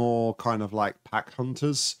lions more kind of like pack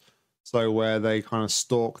hunters? So where they kind of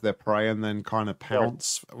stalk their prey and then kind of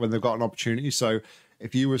pounce when they've got an opportunity. So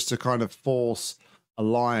if you was to kind of force a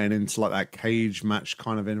lion into like that cage match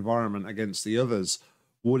kind of environment against the others,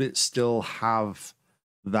 would it still have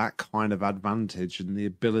that kind of advantage and the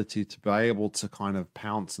ability to be able to kind of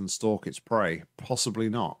pounce and stalk its prey? Possibly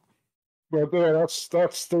not. Well, yeah, that's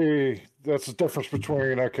the difference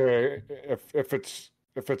between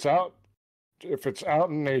if it's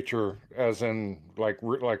out in nature, as in like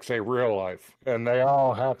say real life, and they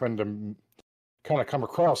all happen to kind of come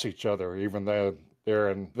across each other, even though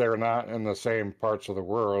they're not in the same parts of the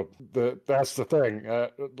world. That's the thing.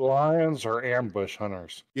 Lions are ambush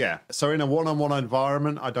hunters. Yeah. So in a one-on-one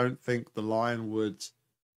environment, I don't think the lion would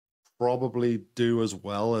probably do as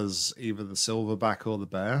well as either the silverback or the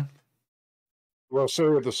bear. Well,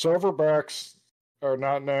 so the silverbacks are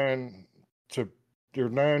not known to. They're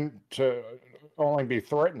known to only be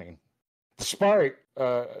threatening. Despite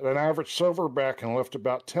an average silverback can lift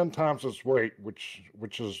about 10 times its weight, which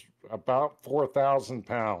is about 4,000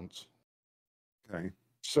 pounds. Okay.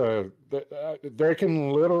 So they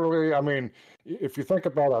can literally, I mean, if you think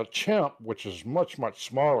about a chimp, which is much, much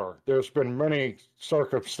smaller, there's been many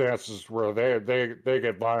circumstances where they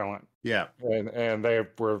get violent. Yeah. And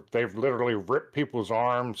they've literally ripped people's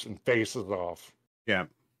arms and faces off. Yeah.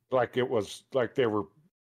 Like it was like they were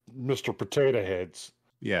Mr. Potato Heads.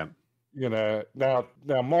 Yeah. Now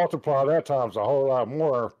multiply that times a whole lot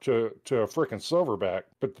more to a freaking silverback.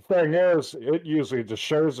 But the thing is, it usually just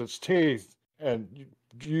shows its teeth and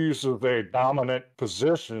uses a dominant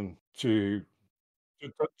position to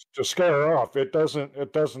scare off. It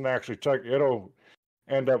doesn't actually take. It'll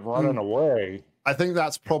end up running away. I think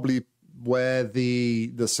that's probably where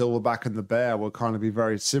the silverback and the bear will kind of be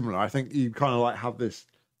very similar. I think you kind of like have this,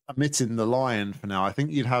 omitting the lion for now, I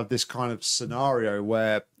think you'd have this kind of scenario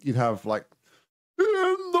where you'd have like, in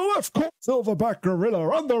the left corner, Silverback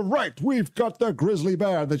Gorilla, on the right, we've got the Grizzly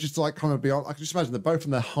Bear. And they're just like kind of beyond, I can just imagine they're both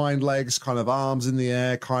on their hind legs, kind of arms in the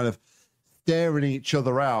air, kind of staring each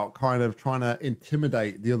other out, kind of trying to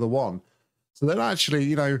intimidate the other one. So then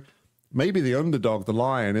actually, maybe the underdog, the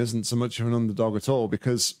lion, isn't so much of an underdog at all,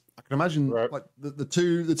 because I can imagine like the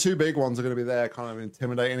two big ones are going to be there kind of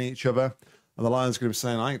intimidating each other. And the lion's going to be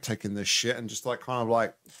saying, I ain't taking this shit, and just like kind of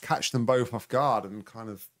like catch them both off guard and kind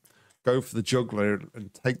of go for the juggler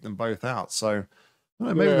and take them both out. So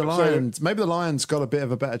maybe the lion's got a bit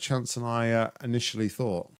of a better chance than I initially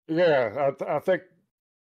thought. Yeah, I think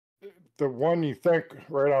the one you think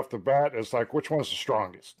right off the bat is like, which one's the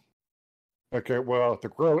strongest? Okay, well, the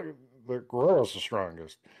gorilla's the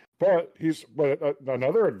strongest, but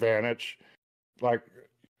another advantage, like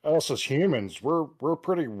us as humans, we're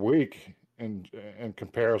pretty weak in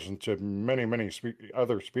comparison to many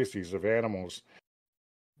other species of animals,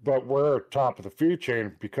 but we're top of the food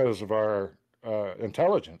chain because of our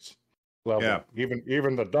intelligence level. Yeah.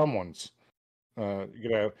 Even the dumb ones,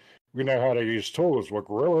 we know how to use tools. Well,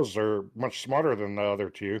 gorillas are much smarter than the other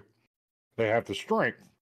two. They have the strength.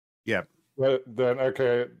 Yeah. But then,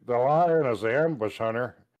 the lion as the ambush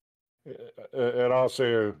hunter, it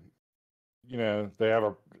also,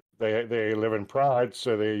 they live in pride,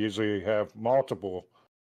 so they usually have multiple.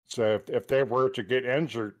 So if they were to get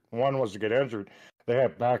injured, one was to get injured, they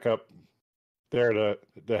have backup there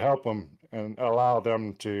to help them and allow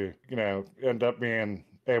them to, end up being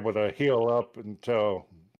able to heal up until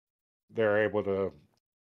they're able to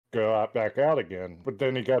go out back out again. But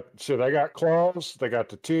then they got claws, they got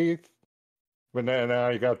the teeth, but then now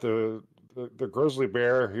you got the grizzly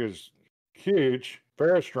bear, who's huge,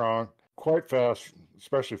 very strong, quite fast,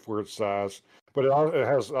 especially for its size. But it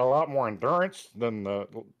has a lot more endurance than the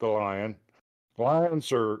lion.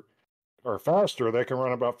 Lions are faster. They can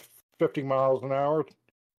run about 50 miles an hour,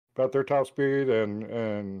 about their top speed,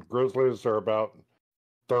 and grizzlies are about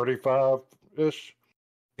 35-ish.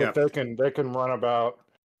 But they can run about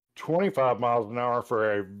 25 miles an hour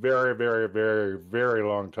for a very, very, very, very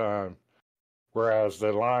long time. Whereas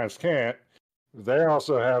the lions can't. They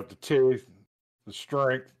also have the teeth, the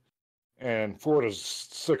strength, and 4 to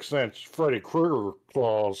 6 inch Freddy Krueger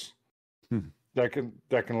claws that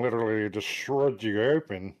can literally just shred you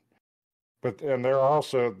open. And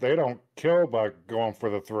they don't kill by going for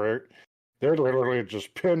the throat. They're literally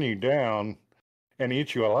just pin you down and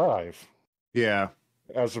eat you alive. Yeah.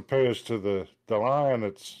 As opposed to the lion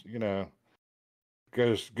that's,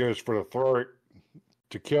 goes for the throat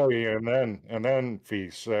to kill you and then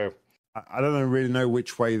feast. So I don't really know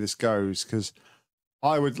which way this goes, because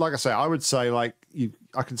I would say like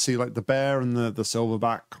I can see like the bear and the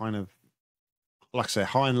silverback kind of, like I say,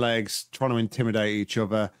 hind legs trying to intimidate each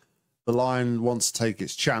other. The lion wants to take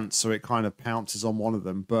its chance, so it kind of pounces on one of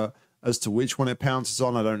them. But as to which one it pounces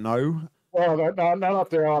on, I don't know. Well, not if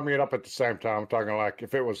they all meet up at the same time. I'm talking like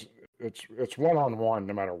if it's one-on-one,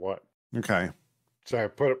 no matter what. Okay. So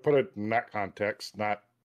put it in that context. Not,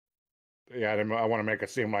 I want to make it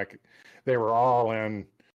seem like they were all in.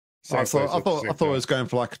 I thought it was going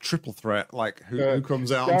for like a triple threat. Like who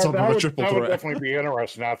comes out on top of a triple threat? That would definitely be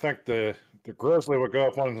interesting. I think the grizzly would go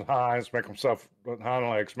up on his hind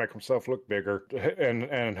legs, make himself look bigger,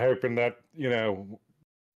 and hoping that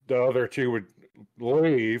the other two would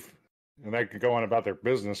leave and they could go on about their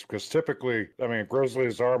business. Because typically, I mean,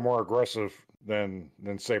 grizzlies are more aggressive than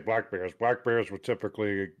say black bears. Black bears would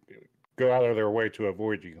typically go out of their way to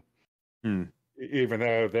avoid you, even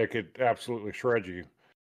though they could absolutely shred you.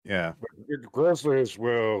 Yeah, but grizzlies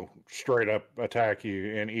will straight up attack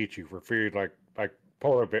you and eat you for food, like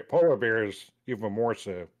polar bears even more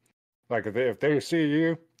so. Like if they see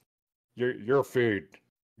you, you're food,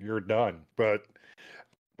 you're done. But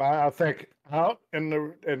I think out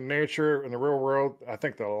in nature, in the real world, I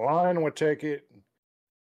think the lion would take it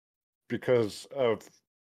because of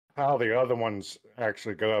how the other ones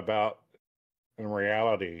actually go about in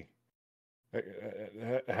reality.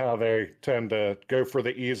 How they tend to go for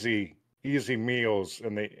the easy meals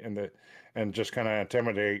and just kind of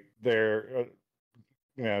intimidate their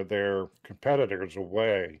their competitors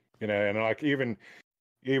away. And like even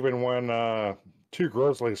when two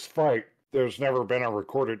grizzlies fight, there's never been a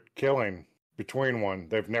recorded killing between one.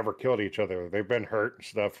 They've never killed each other. They've been hurt and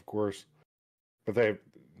stuff, of course, but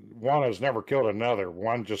one has never killed another.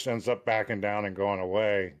 One just ends up backing down and going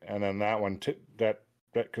away, and then that one that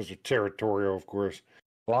because they're territorial, of course.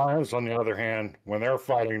 Lions, on the other hand, when they're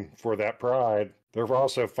fighting for that pride, they're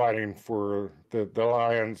also fighting for the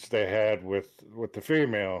lions they had with the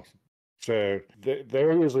female. So they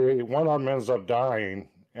usually, one of them ends up dying,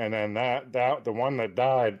 and then that the one that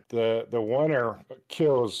died, the winner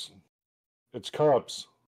kills its cubs.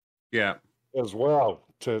 Yeah. As well,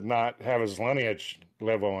 to not have his lineage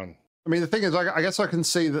live on. I mean, the thing is, I guess I can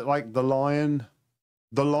see that like the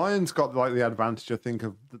lion's got like the advantage, I think,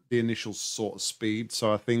 of the initial sort of speed.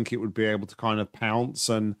 So I think it would be able to kind of pounce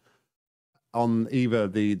and on either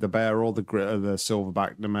the bear or the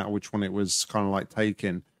silverback, no matter which one it was kind of like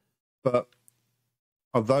taking. But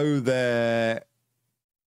although they're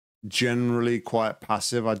generally quite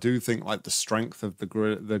passive, I do think like the strength of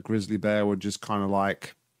the grizzly bear would just kind of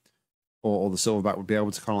like, or the silverback would be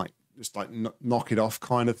able to kind of like just like knock it off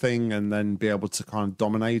kind of thing, and then be able to kind of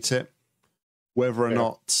dominate it. Whether or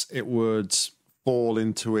not it would fall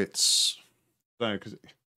into its, I don't know, because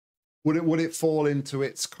would it fall into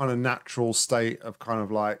its kind of natural state of kind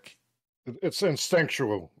of like, it's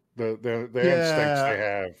instinctual, the instincts they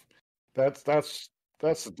have. That's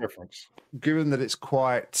the difference. Given that it's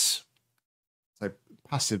quite, say,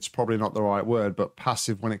 passive's probably not the right word, but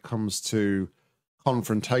passive when it comes to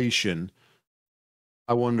confrontation,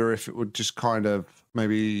 I wonder if it would just kind of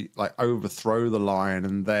maybe like overthrow the lion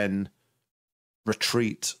and then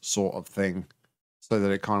retreat sort of thing, so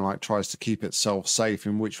that it kind of like tries to keep itself safe,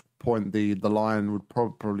 in which point the lion would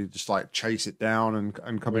probably just like chase it down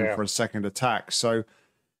and come in for a second attack. So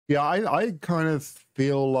yeah, I kind of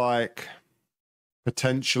feel like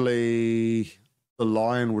potentially the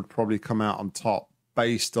lion would probably come out on top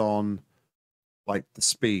based on like the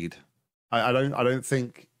speed. I don't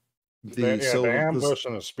think the ambush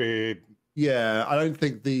and the speed. Yeah, I don't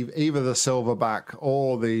think either the silverback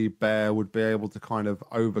or the bear would be able to kind of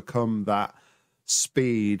overcome that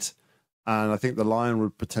speed, and I think the lion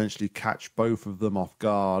would potentially catch both of them off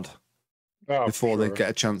guard before they get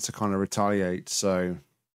a chance to kind of retaliate. So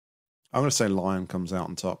I'm going to say lion comes out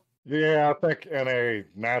on top. Yeah, I think in a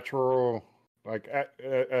natural, like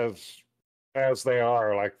as they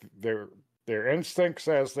are, like their instincts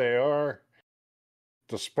as they are,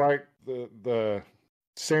 despite the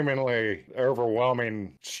seemingly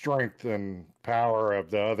overwhelming strength and power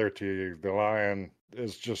of the other two, the lion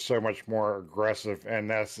is just so much more aggressive, and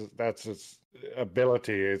that's its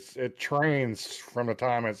ability. It trains from the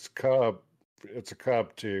time it's a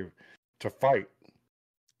cub to fight.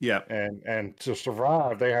 Yeah, and to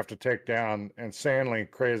survive, they have to take down insanely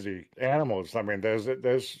crazy animals. I mean, those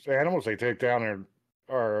animals they take down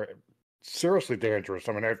are seriously dangerous.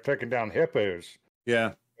 I mean, they've taken down hippos.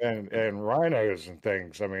 Yeah. And rhinos and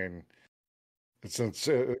things. I mean, it's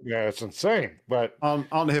insane. But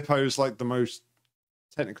aren't hippos like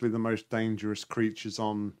technically the most dangerous creatures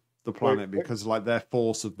on the planet because like their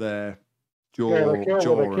force of their jaw? Yeah, they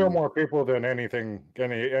kill more people than any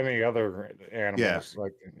other animals.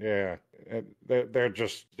 Yeah. They're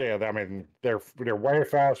just I mean, they're way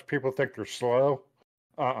fast. People think they're slow.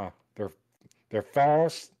 They're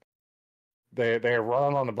fast. They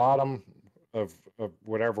run on the bottom of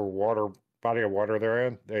whatever body of water they're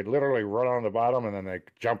in. They literally run on the bottom and then they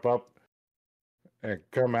jump up and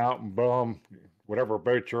come out and boom, whatever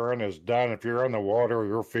boat you're in is done. If you're in the water,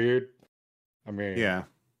 you're food. I mean, yeah,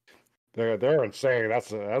 they're insane.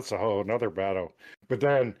 That's a whole another battle. But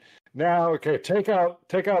then now, okay, take out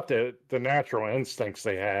the natural instincts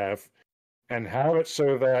they have and have it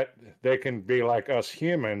so that they can be like us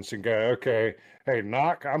humans and go, okay, hey,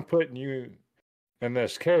 Nock, I'm putting you in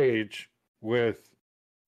this cage with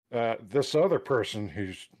this other person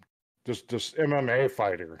who's this MMA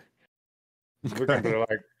fighter. We're gonna be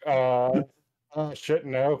like, shit,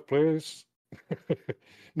 no, please.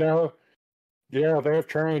 No, yeah, they have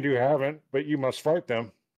trained, you haven't, but you must fight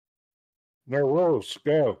them. No rules,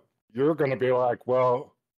 go. You're gonna be like,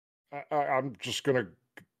 well, I'm just gonna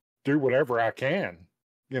do whatever I can,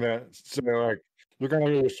 So like, you're gonna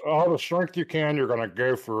use all the strength you can. You're gonna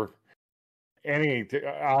go for any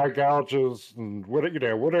eye gouges and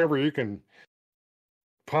whatever you can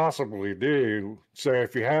possibly do. So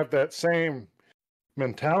if you have that same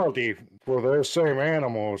mentality for those same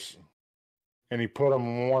animals and you put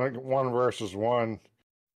them one versus one,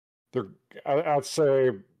 I'd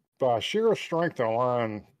say by sheer strength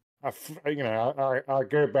alone, I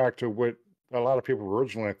go back to what a lot of people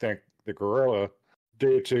originally think the gorilla,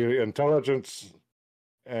 due to intelligence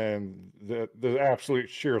and the absolute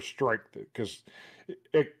sheer strength, because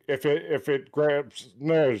if it grabs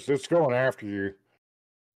nose, it's going after you,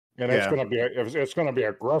 and it's going to be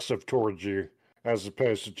aggressive towards you as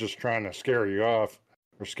opposed to just trying to scare you off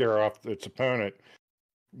or scare off its opponent.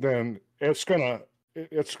 Then it's gonna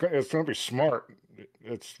be smart.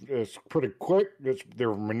 It's pretty quick. They're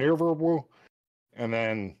maneuverable. And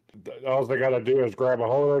then all they got to do is grab a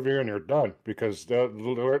hold of you, and you're done. Because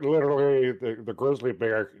literally, the grizzly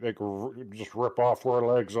bear, they can just rip all four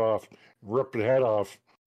legs off, rip the head off.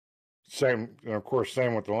 Same, of course,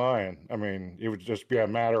 same with the lion. I mean, it would just be a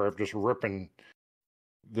matter of just ripping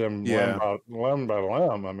them limb by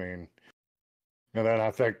limb. I mean, and then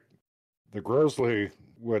I think the grizzly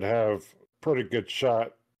would have pretty good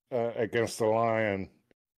shot against the lion.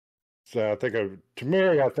 So I think to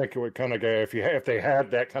me, I think it would kind of go if they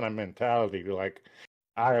had that kind of mentality, like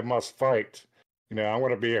I must fight. I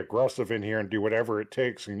want to be aggressive in here and do whatever it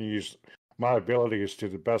takes and use my abilities to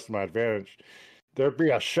the best of my advantage. There'd be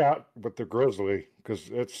a shot with the grizzly because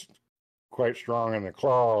it's quite strong, and the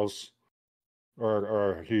claws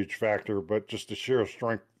are a huge factor. But just the sheer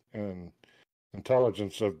strength and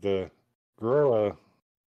intelligence of the gorilla,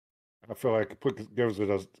 I feel like it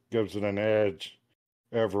gives it an edge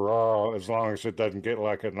overall, as long as it doesn't get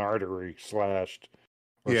like an artery slashed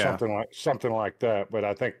or something like that. But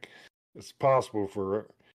I think it's possible for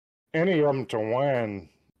any of them to win.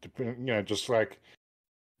 Just like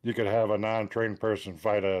you could have a non-trained person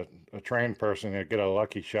fight a trained person and get a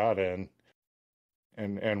lucky shot in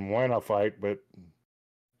and win a fight, but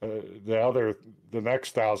the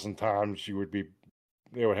next 1,000 times they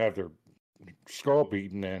would have their skull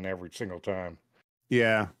beaten in every single time.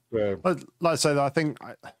 Yeah. Like I said, I think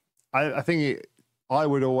I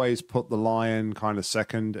would always put the lion kind of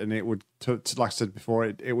second, and it would, like I said before,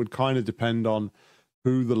 it would kind of depend on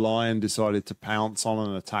who the lion decided to pounce on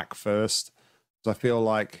and attack first. So I feel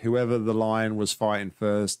like whoever the lion was fighting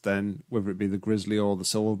first, then whether it be the grizzly or the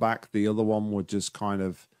silverback, the other one would just kind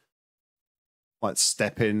of like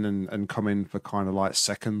step in and come in for kind of like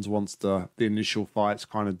seconds once the initial fight's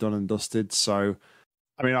kind of done and dusted. So,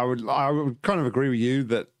 I mean, I would kind of agree with you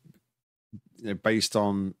that, you know, based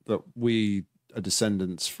on that we are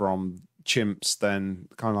descendants from chimps, then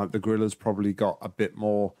kind of like the gorillas probably got a bit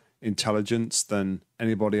more intelligence than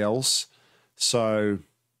anybody else. So,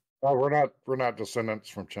 well, we're not descendants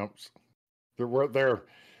from chimps. They're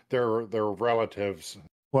relatives.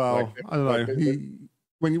 Well, like, I don't know.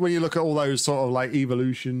 When you look at all those sort of like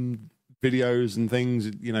evolution videos and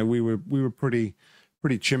things, you know, we were pretty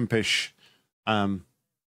chimpish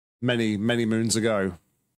many moons ago.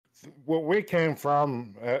 What we came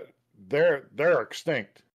from, they're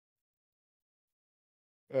extinct.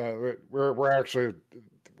 We're actually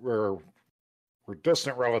we're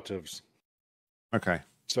distant relatives. Okay.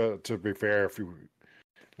 So to be fair, if you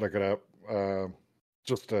look it up,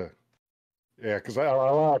 because a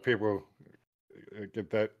lot of people get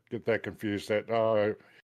that confused that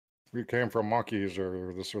we came from monkeys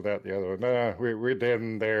or this or that the other. No, we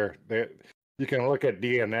didn't. You can look at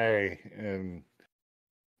DNA, and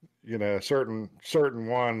you know certain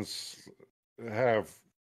ones have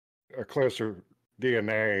a closer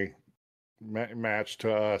DNA match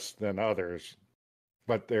to us than others,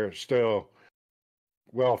 but they're still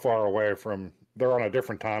well far away from. They're on a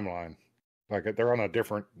different timeline, like they're on a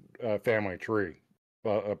different family tree,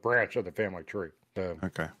 a branch of the family tree.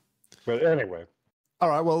 Okay. But anyway. All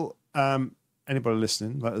right. Well, anybody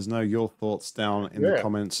listening, let us know your thoughts down in the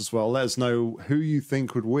comments as well. Let us know who you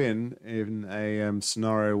think would win in a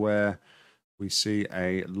scenario where we see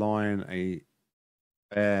a lion, a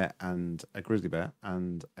bear, and a grizzly bear,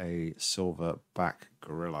 and a silverback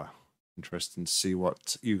gorilla. Interesting to see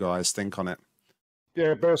what you guys think on it.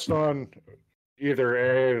 Yeah, based on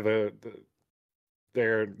either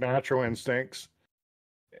their natural instincts,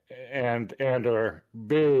 and or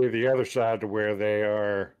B, the other side, to where they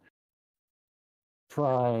are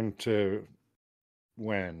trying to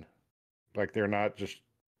win, like they're not just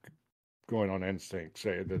going on instinct.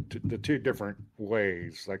 Say the two different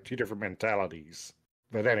ways, like two different mentalities.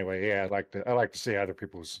 But anyway, yeah, I like to see other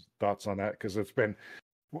people's thoughts on that, because it's been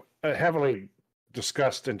heavily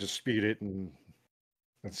discussed and disputed and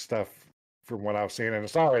stuff from what I've seen, and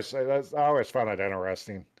I always find it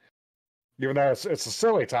interesting. Even though it's a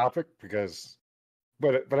silly topic,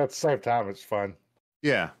 but at the same time it's fun.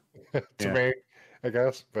 Yeah, to me, I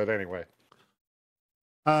guess. But anyway,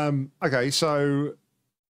 okay, so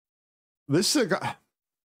this is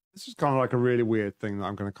kind of like a really weird thing that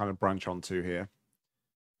I'm going to kind of branch onto here.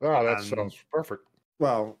 Oh, that sounds perfect.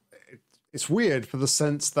 Well, it's weird for the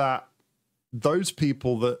sense that those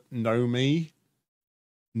people that know me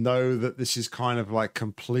know that this is kind of like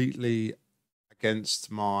completely against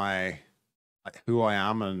my like who I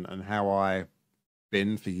am and how I've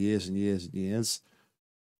been for years and years and years.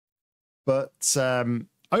 But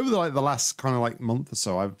over the last kind of like month or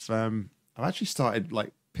so, I've actually started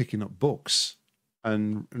like picking up books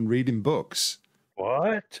and reading books.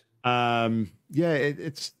 What? Yeah,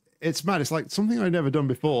 it's mad. It's like something I've never done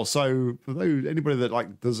before. So for anybody that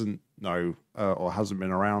like doesn't know or hasn't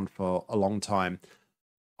been around for a long time,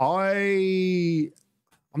 I'm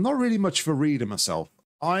not really much of a reader myself.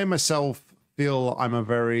 I myself feel I'm a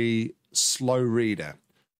very slow reader.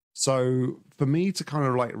 So for me to kind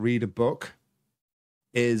of like read a book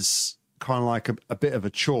is kind of like a bit of a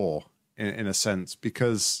chore in a sense,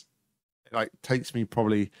 because it like takes me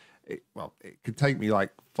it could take me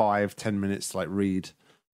like 5-10 minutes to like read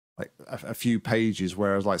like a few pages,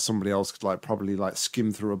 whereas like somebody else could like probably like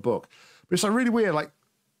skim through a book. But it's like really weird. Like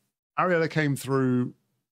Ariella came through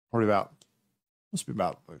probably must be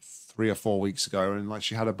about like 3 or 4 weeks ago, and like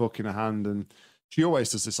she had a book in her hand, and she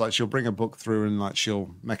always does this, like she'll bring a book through and like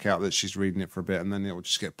she'll make out that she's reading it for a bit, and then it will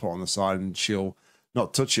just get put on the side and she'll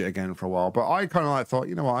not touch it again for a while. But I kind of like thought,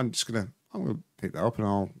 you know what, I'm gonna pick that up and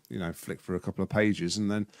I'll, you know, flick through a couple of pages,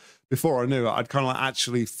 and then before I knew it, I'd kind of like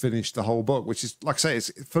actually finished the whole book, which is, like I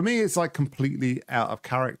say, for me it's like completely out of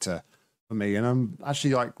character for me, and I'm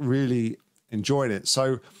actually like really enjoying it.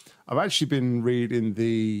 So I've actually been reading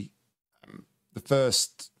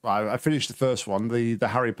I finished the first one, the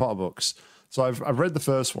Harry Potter books. So I've read the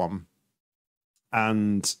first one,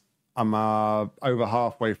 and I'm over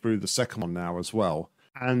halfway through the second one now as well.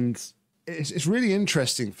 And it's really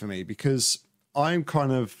interesting for me, because I'm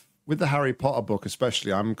kind of, with the Harry Potter book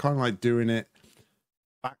especially, I'm kind of like doing it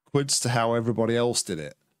backwards to how everybody else did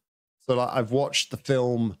it. So like I've watched the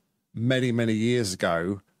film many years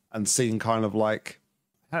ago and seen kind of like,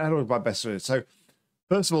 how do I best do it? So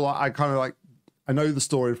first of all, I kind of like, I know the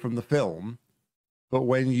story from the film, But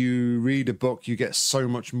when you read a book, you get so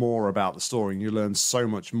much more about the story, and you learn so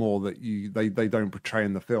much more that they don't portray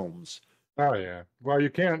in the films. Oh yeah. Well, you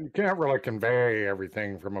can't really convey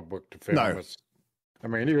everything from a book to film. No. I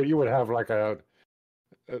mean, you would have like a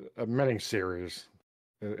mini series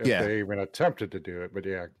if they even attempted to do it. But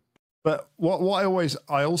yeah. But what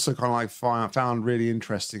I also kind of like found really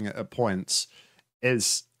interesting at points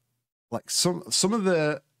is like some of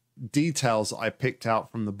the details that I picked out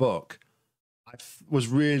from the book. I was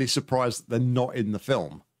really surprised that they're not in the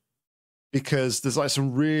film, because there's like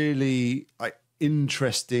some really like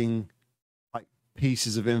interesting like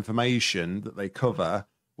pieces of information that they cover,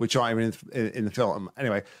 which aren't even in the film.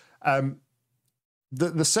 Anyway,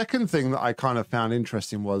 the second thing that I kind of found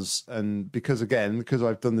interesting was, and because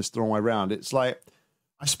I've done this the wrong way around, it's like,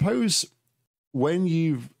 I suppose when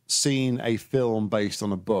you've seen a film based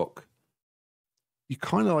on a book, you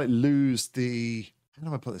kind of like lose how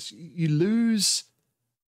do I put this? You lose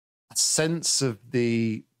a sense of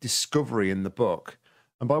the discovery in the book.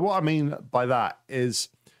 And by what I mean by that is,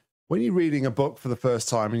 when you're reading a book for the first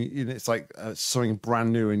time and it's like something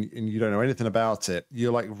brand new and you don't know anything about it,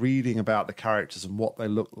 you're like reading about the characters and what they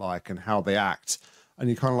look like and how they act. And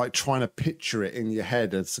you're kind of like trying to picture it in your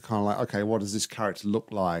head as to kind of like, okay, what does this character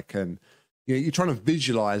look like? And you're trying to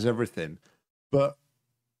visualize everything. But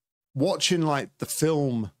watching like the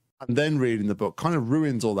film and then reading the book kind of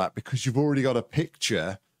ruins all that, because you've already got a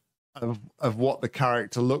picture of what the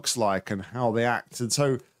character looks like and how they act. And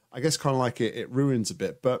so I guess kind of like it ruins a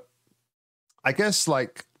bit. But I guess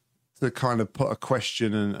like to kind of put a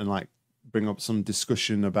question and like bring up some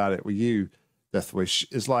discussion about it with you, Deathwish,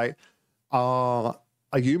 is like, are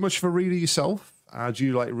you much of a reader yourself? Do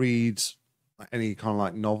you like read any kind of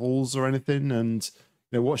like novels or anything? And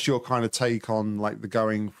what's your kind of take on like the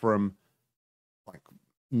going from like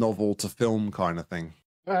novel to film kind of thing?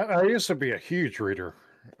 I used to be a huge reader,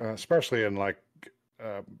 especially in like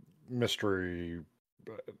mystery.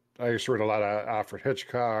 I used to read a lot of Alfred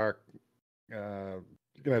Hitchcock.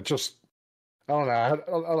 Just I don't know, I had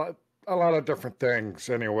a lot of different things.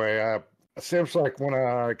 Anyway, it seems like when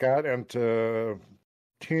I got into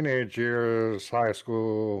teenage years, high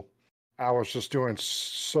school, I was just doing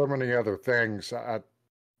so many other things. I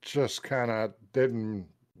just kind of didn't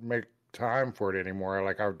make time for it anymore.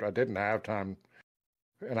 Like I didn't have time,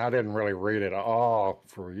 and I didn't really read at all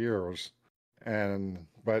for years.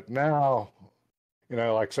 But now,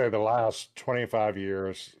 like say the last 25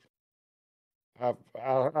 years, I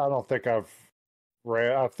don't think I've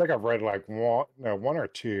read. I think I've read like one or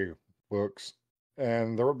two books,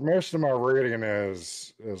 and most of my reading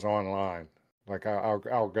is online. Like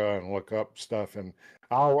I'll go and look up stuff, and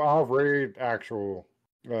I'll read actual,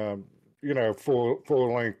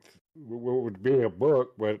 full length would be a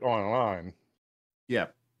book, but online. Yeah.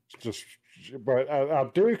 But I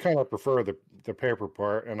do kind of prefer the paper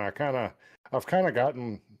part, and I've kind of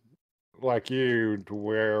gotten like you to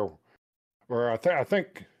where I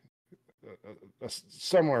think a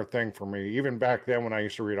similar thing for me, even back then when I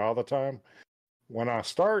used to read all the time, when I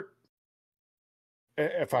start,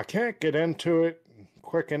 if I can't get into it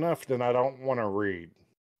quick enough, then I don't want to read.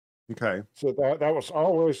 Okay. So that was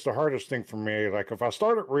always the hardest thing for me. Like if I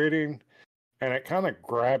started reading and it kind of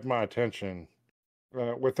grabbed my attention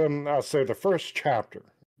within, I'll say, the first chapter,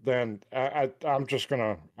 then I'm just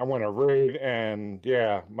I want to read, and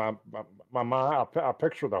yeah, my mind, I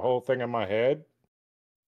picture the whole thing in my head.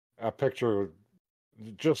 I picture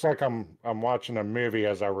just like I'm watching a movie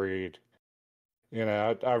as I read.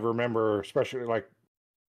 I remember especially like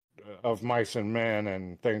of Mice and Men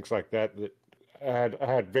and things like that. That I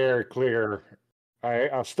had very clear.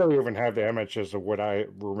 I still even have the images of what I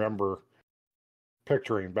remember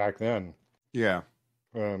picturing back then. Yeah.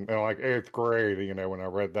 In like eighth grade, when I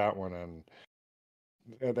read that one, and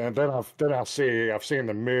then I've seen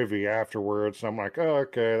the movie afterwards. And I'm like, oh,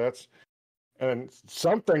 okay, and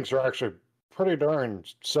some things are actually pretty darn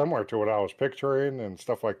similar to what I was picturing and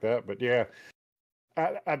stuff like that. But yeah,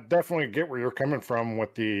 I definitely get where you're coming from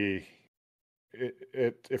with if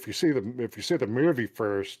you see the movie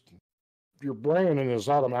first, your brain is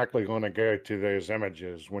automatically going to go to those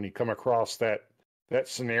images when you come across that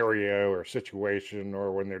scenario or situation,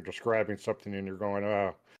 or when they're describing something and you're going,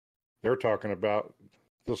 oh, they're talking about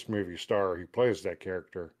this movie star who plays that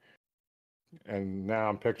character. And now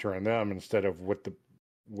I'm picturing them instead of what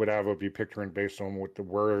I would be picturing based on what the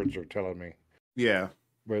words are telling me. Yeah.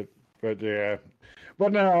 But yeah.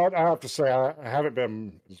 But no, I have to say I haven't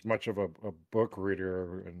been as much of a book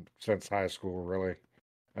reader since high school, really.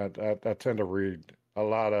 I tend to read a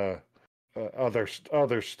lot of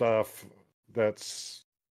other stuff that's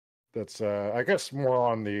I guess more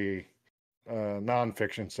on the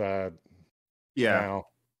nonfiction side Yeah. now,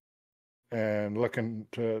 and looking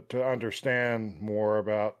to understand more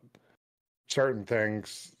about certain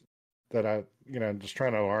things that I, just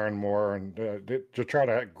trying to learn more and to try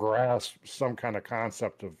to grasp some kind of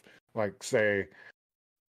concept of, like, say,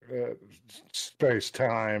 space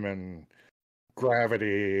time and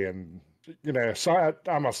gravity, and so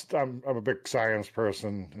I'm a big science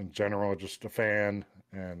person in general, just a fan,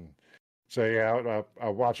 and so yeah, I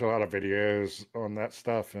watch a lot of videos on that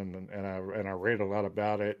stuff, and I read a lot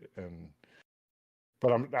about it,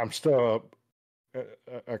 but I'm still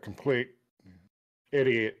a complete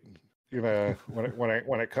idiot,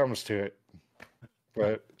 when it comes to it.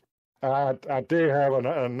 But I do have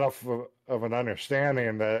enough of an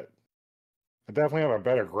understanding that I definitely have a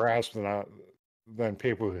better grasp than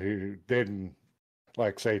people who didn't,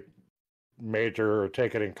 like, say, major or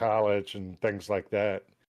take it in college and things like that,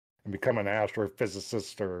 and become an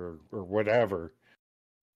astrophysicist or whatever.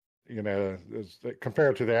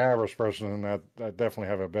 Compared to the average person, I definitely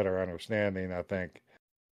have a better understanding, I think.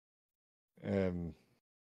 And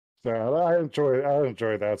so I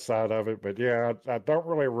enjoy that side of it. But yeah, I don't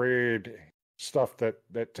really read stuff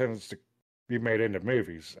that tends to be made into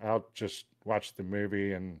movies. I'll just watch the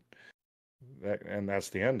movie, and that's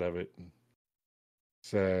the end of it.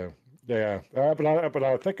 So yeah, but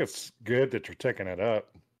I think it's good that you're taking it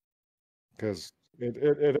up, because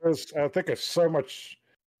it is. I think it's so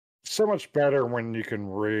much better when you can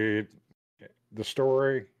read the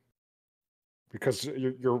story, because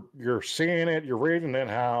you're seeing it, you're reading it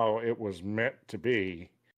how it was meant to be,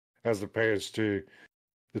 as opposed to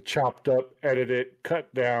the chopped up, edited,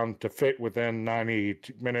 cut down to fit within 90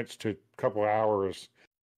 minutes to a couple hours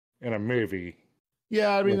in a movie.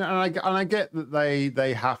 Yeah, I mean, and I get that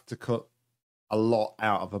they have to cut a lot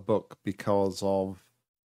out of a book because of,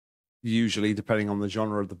 usually, depending on the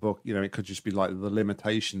genre of the book, it could just be like the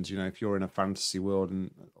limitations. If you're in a fantasy world,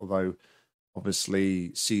 and although obviously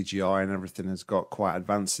CGI and everything has got quite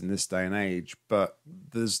advanced in this day and age, but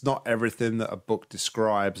there's not everything that a book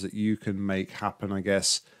describes that you can make happen, I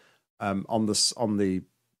guess, on the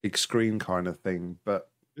big screen kind of thing. But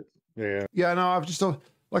yeah, no, I've just, like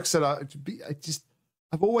I said,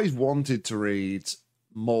 I've always wanted to read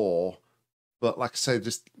more, but like I say,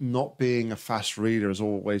 just not being a fast reader has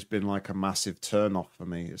always been like a massive turn off for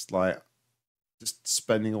me. It's like just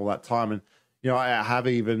spending all that time. And, I have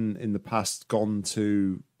even in the past gone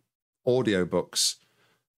to audiobooks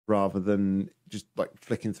rather than just like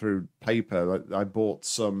flicking through paper. Like, I bought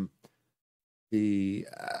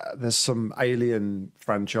there's some Alien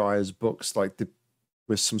franchise books,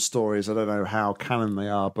 with some stories. I don't know how canon they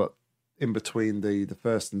are, but in between the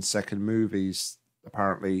first and second movies,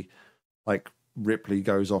 apparently, like, Ripley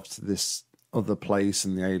goes off to this other place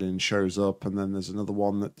and the alien shows up, and then there's another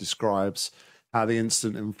one that describes how the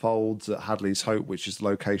incident unfolds at Hadley's Hope, which is the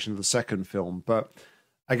location of the second film. But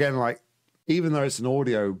again, like, even though it's an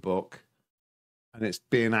audio book and it's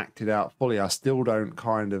being acted out fully, I still don't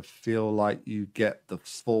kind of feel like you get the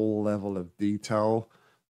full level of detail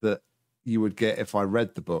that you would get if I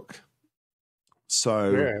read the book.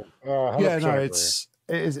 So yeah, no, it's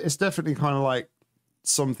definitely kind of like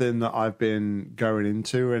something that I've been going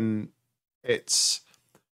into, and it's,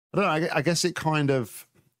 I don't know, I guess it kind of,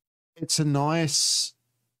 it's a nice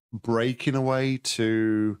break in a way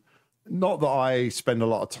to, not that I spend a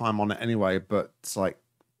lot of time on it anyway, but it's like,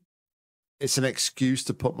 it's an excuse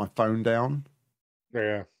to put my phone down.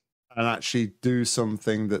 Yeah. And actually do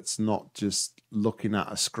something that's not just looking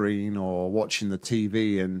at a screen or watching the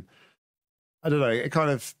TV. And I don't know, it kind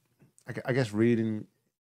of, I guess reading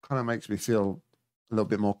kind of makes me feel a little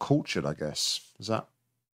bit more cultured, I guess. Does that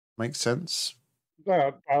make sense?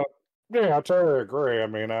 Yeah, yeah, I totally agree. I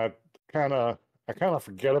mean, I kind of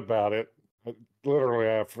forget about it.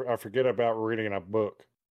 Literally, I forget about reading a book,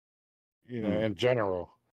 in general,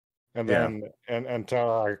 and then and until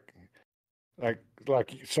I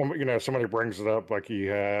like somebody brings it up, like you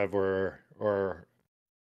have, or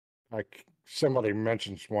like somebody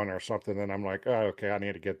mentions one or something, and I'm like, oh, okay, I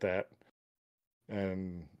need to get that.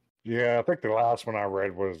 And yeah, I think the last one I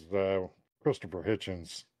read was Christopher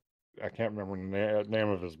Hitchens. I can't remember the name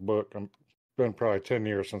of his book. It's been probably 10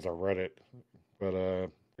 years since I read it, but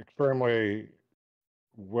extremely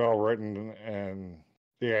well written, and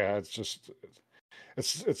yeah, it's just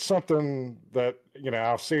it's something that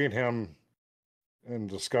I've seen him in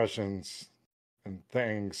discussions and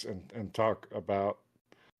things, and talk about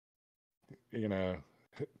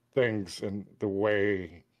things and the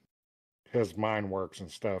way his mind works and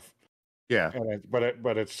stuff. Yeah. And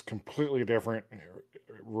but it's completely different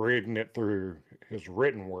reading it through his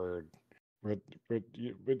written word, but but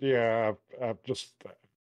yeah, I've just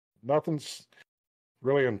nothing's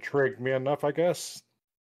really intrigued me enough, I guess,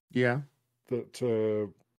 Yeah.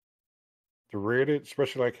 to to read it,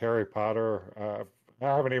 especially like Harry Potter. I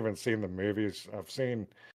haven't even seen the movies. I've seen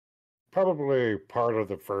probably part of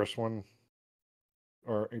the first one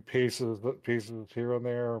or pieces here and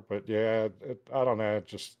there, but yeah, I don't know.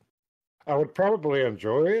 Just I would probably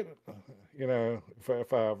enjoy it,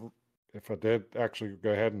 if I did actually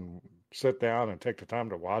go ahead and sit down and take the time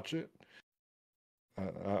to watch it.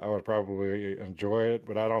 I would probably enjoy it,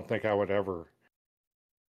 but I don't think I would ever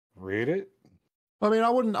read it. I mean, I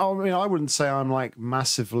wouldn't say I'm like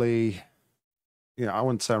massively, I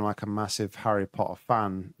wouldn't say I'm like a massive Harry Potter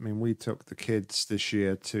fan. I mean, we took the kids this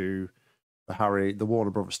year to the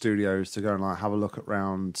Warner Brothers Studios to go and like have a look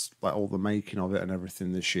around like all the making of it and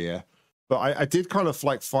everything this year. But I did kind of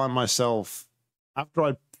like find myself after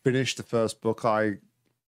I finished the first book,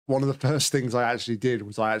 one of the first things I actually did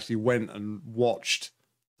was I actually went and watched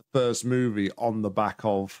the first movie on the back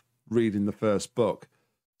of reading the first book.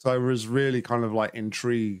 So I was really kind of like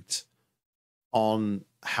intrigued on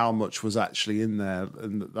how much was actually in there.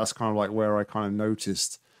 And that's kind of like where I kind of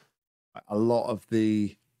noticed a lot of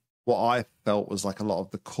what I felt was like a lot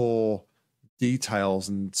of the core details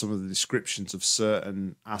and some of the descriptions of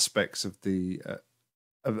certain aspects of the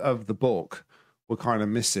book were kind of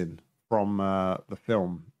missing from the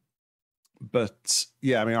film. But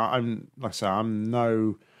yeah, I mean, I'm like I say, I'm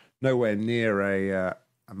nowhere near a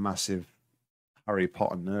massive Harry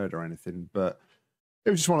Potter nerd or anything, but it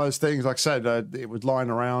was just one of those things. Like I said, it was lying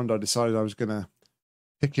around. I decided I was going to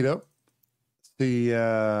pick it up, see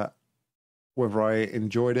whether I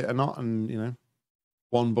enjoyed it or not, and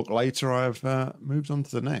one book later, I've moved on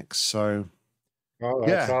to the next. So,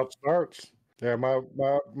 That's how it starts. Yeah, my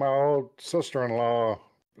old sister-in-law,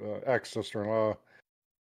 ex-sister-in-law,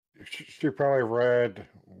 she probably read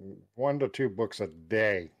 1 to 2 books a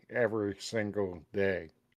day, every single day.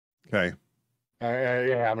 Okay.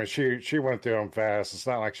 Yeah, I mean, she went through them fast. It's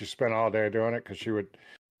not like she spent all day doing it because she would,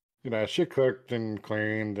 she cooked and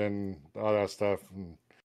cleaned and all that stuff, and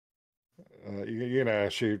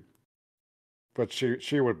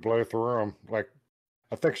she would blow through them. Like,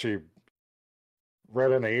 I think she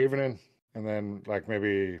read in the evening, and then like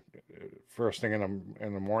maybe first thing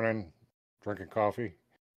in the morning, drinking coffee.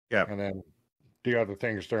 Yeah. And then do other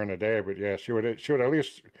things during the day. But yeah, she would at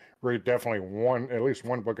least read definitely at least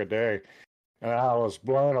one book a day. And I was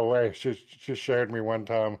blown away. She showed me one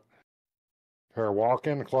time her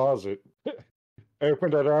walk-in closet,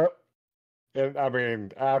 opened it up, and I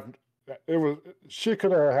mean, she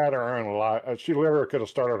could have had her own she literally could have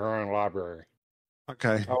started her own library.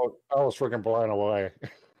 Okay. I was freaking blown away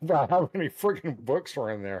by how many freaking books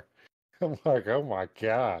were in there. I'm like, oh my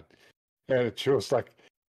God. And she was like,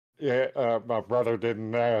 yeah, my brother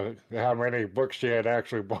didn't know how many books she had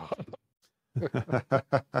actually bought.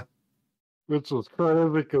 Which was crazy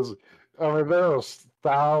because, I mean, there was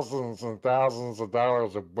thousands and thousands of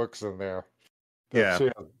dollars of books in there that she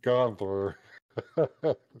had gone through.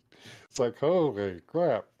 It's like, holy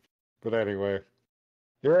crap. But anyway,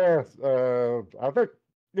 yeah, I think,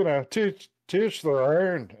 teach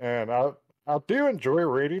their own. And I do enjoy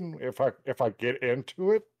reading if I get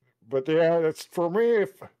into it. But yeah, it's for me.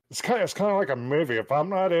 It's kind of like a movie. If I'm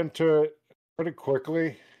not into it pretty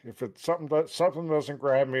quickly, if it's something doesn't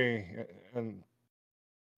grab me, and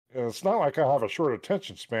it's not like I have a short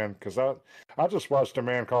attention span because I just watched A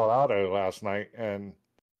Man Called Otto last night, and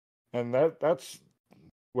that's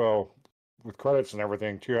well, with credits and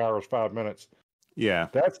everything, 2 hours 5 minutes. Yeah,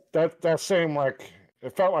 that seemed like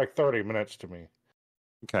it felt like 30 minutes to me.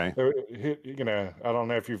 Okay. I don't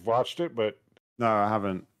know if you've watched it, but no, I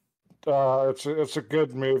haven't. It's a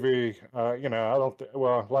good movie. I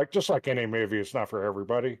don't just like any movie, it's not for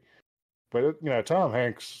everybody. But Tom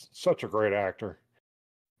Hanks, such a great actor.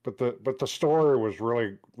 But the story was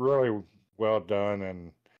really really well done,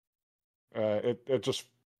 and it just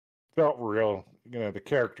felt real. The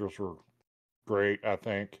characters were great, I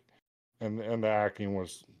think, and the acting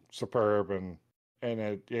was superb, and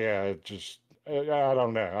it just I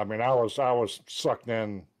don't know. I mean, I was sucked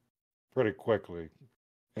in pretty quickly.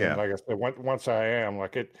 And like I said, once I am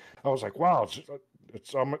like it, I was like, wow,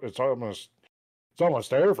 it's almost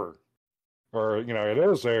over, or it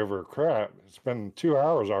is over. Crap, it's been 2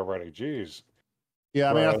 hours already. Jeez.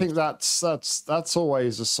 Yeah, I mean, I think that's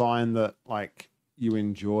always a sign that like you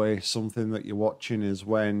enjoy something that you're watching is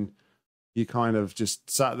when you kind of just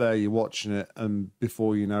sat there, you're watching it, and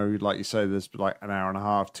before you know, like you say, there's like an hour and a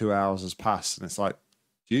half, 2 hours has passed, and it's like,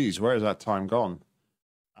 geez, where has that time gone?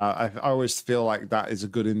 I always feel like that is a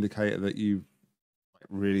good indicator that you've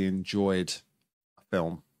really enjoyed a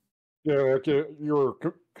film. Yeah, like you were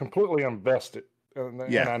completely invested. And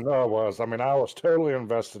I know I was. I mean, I was totally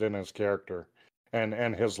invested in his character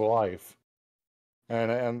and his life.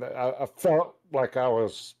 And I felt like I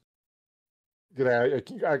was,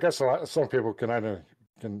 I guess some people can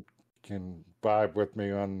vibe with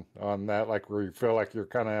me on that, like where you feel like you're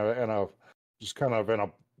kind of in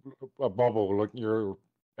a bubble. Look, you're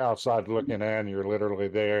outside looking in, you're literally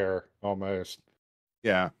there almost.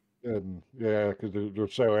 Yeah. And yeah, because they're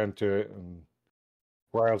so into it. And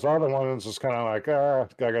whereas other ones is kind of like, gotta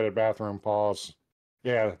go to the bathroom, pause.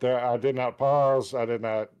 Yeah, I did not pause. I did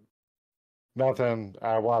not. Nothing.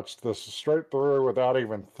 I watched this straight through without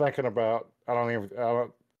even thinking about. I don't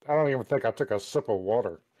even think I took a sip of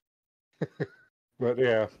water. But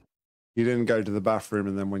yeah, you didn't go to the bathroom,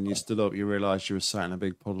 and then when you stood up, you realised you were sat in a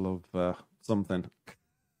big puddle of something.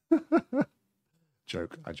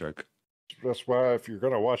 Joke. I joke. That's why if you're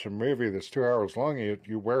gonna watch a movie that's 2 hours long,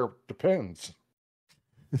 you wear Depends.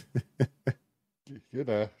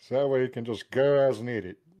 So that way you can just go as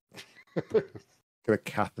needed. Get a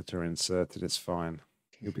catheter inserted. It's fine.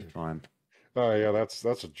 You'll be fine. Oh yeah, that's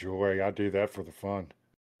a joy. I do that for the fun.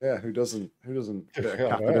 Yeah, who doesn't get a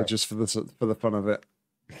catheter just for the fun of it?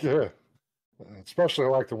 Yeah, especially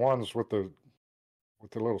like the ones with the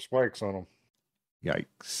little spikes on them.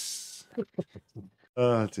 Yikes!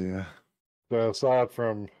 Oh dear. So aside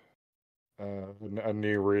from a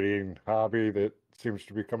new reading hobby that seems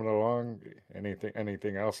to be coming along,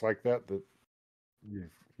 anything else like that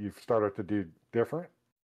you've started to do different?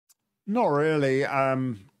 Not really.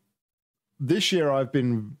 This year I've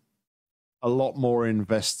been a lot more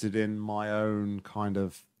invested in my own kind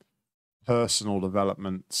of personal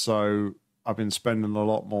development. So I've been spending a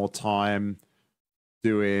lot more time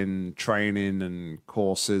doing training and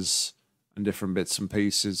courses and different bits and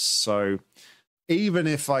pieces. So even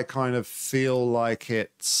if I kind of feel like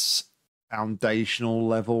it's foundational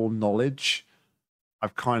level knowledge,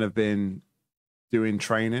 I've kind of been doing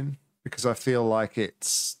training because I feel like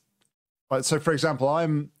it's like, so for example,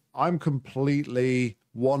 I'm completely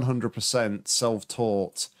 100%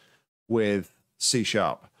 self-taught with C#,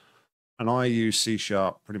 and I use C#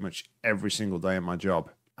 pretty much every single day in my job.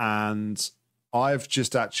 And I've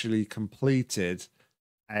just actually completed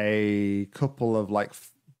a couple of like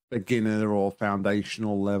beginner or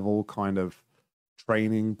foundational level kind of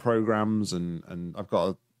training programs, and I've got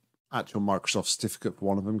an actual Microsoft certificate for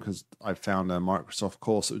one of them because I found a Microsoft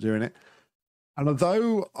course that was doing it. And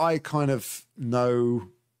although I kind of know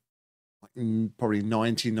probably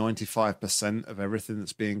 95% of everything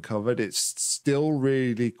that's being covered, it's still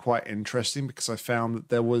really quite interesting because I found that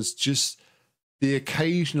there was just the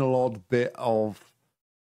occasional odd bit of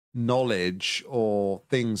knowledge or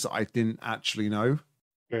things that I didn't actually know.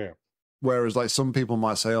 Yeah. Whereas like some people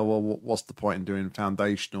might say, oh, well, what's the point in doing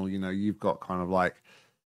foundational? You've got kind of like,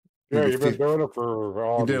 yeah, you've been doing it for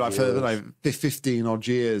all you do like for like 15 odd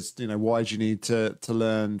years. Why do you need to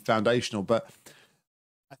learn foundational? But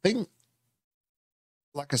I think,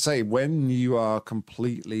 like I say, when you are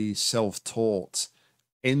completely self-taught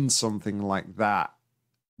in something like that,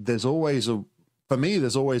 there's always a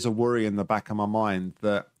worry in the back of my mind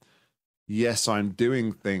that, yes, I'm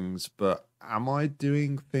doing things, but am I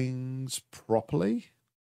doing things properly?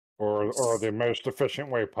 Or the most efficient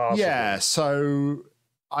way possible? Yeah, so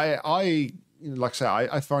I like I say,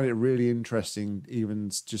 I find it really interesting even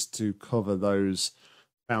just to cover those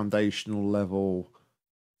foundational level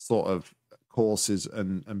sort of courses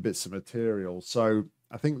and bits of material. So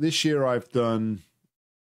I think this year I've been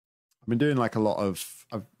doing like I've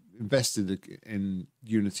invested in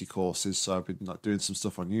Unity courses. So I've been doing some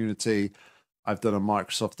stuff on Unity. I've done a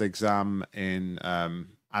Microsoft exam in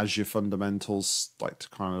Azure fundamentals, like to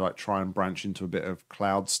kind of like try and branch into a bit of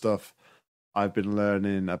cloud stuff. I've been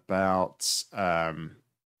learning about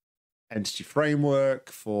entity framework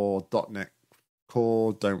for .NET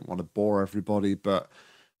Core. Don't want to bore everybody, but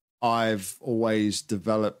I've always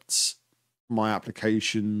developed my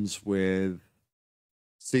applications with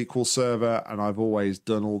SQL Server, and I've always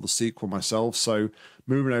done all the SQL myself. So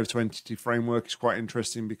moving over to Entity Framework is quite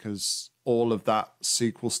interesting because all of that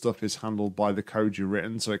SQL stuff is handled by the code you've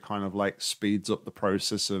written. So it kind of like speeds up the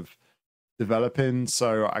process of developing.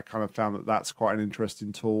 So I kind of found that that's quite an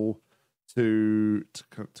interesting tool to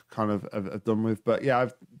kind of have done with. But yeah,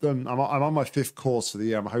 I'm on my 5th course for the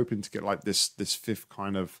year. I'm hoping to get like this 5th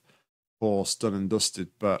kind of course done and dusted.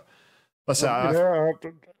 But let's say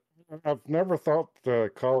I've never thought to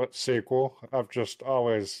call it SQL. I've just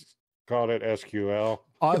always called it SQL.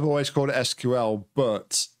 I've always called it SQL,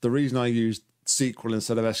 but the reason I used SQL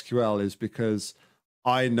instead of SQL is because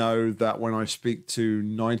I know that when I speak to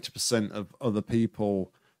 90% of other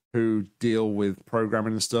people who deal with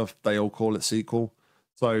programming and stuff, they all call it SQL.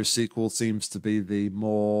 So SQL seems to be the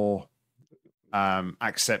more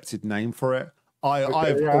accepted name for it. I've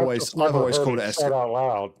always called it said SQL. out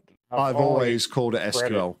loud. I've always called it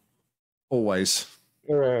SQL. Always.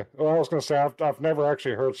 Well, I was going to say I've never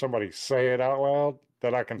actually heard somebody say it out loud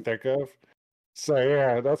that I can think of. So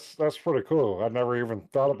yeah, that's pretty cool. I never even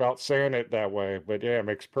thought about saying it that way, but yeah, it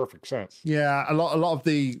makes perfect sense. Yeah, a lot of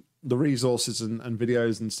the resources and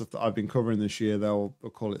videos and stuff that I've been covering this year, they'll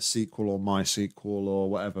call it SQL or MySQL or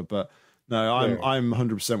whatever. But no, I'm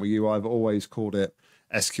 100% with you. I've always called it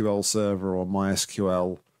SQL Server or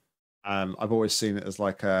MySQL. I've always seen it as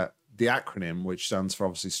like the acronym, which stands for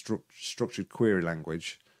obviously structured query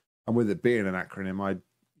language, and with it being an acronym,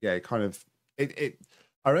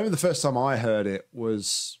 I remember the first time I heard it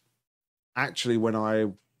was actually when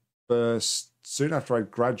soon after I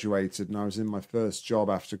graduated, and I was in my first job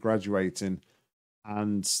after graduating,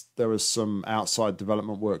 and there was some outside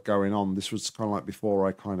development work going on. This was kind of like before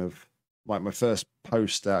I my first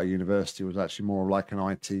post out of university was actually more like an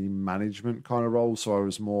IT management kind of role. So I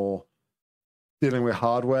was more dealing with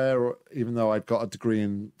hardware, even though I'd got a degree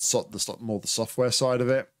in more the software side of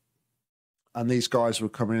it. And these guys were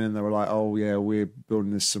coming in and they were like, oh, yeah, we're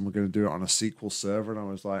building this and we're going to do it on a SQL server. And I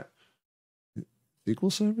was like,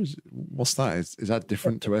 SQL server? What's that? Is that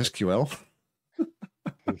different to SQL?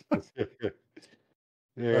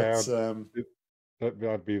 Yeah,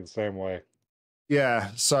 that'd be the same way. Yeah.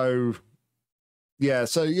 So, like I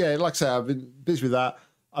say, I've been busy with that.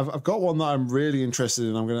 I've got one that I'm really interested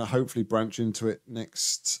in. I'm going to hopefully branch into it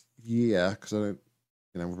next year because we're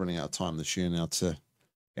running out of time this year now to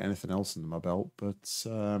get anything else under my belt. But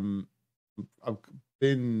I've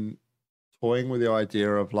been toying with the idea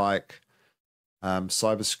of like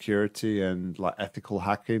cybersecurity and like ethical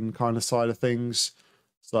hacking kind of side of things.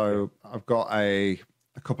 So I've got a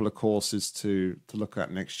couple of courses to look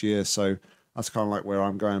at next year. So that's kind of like where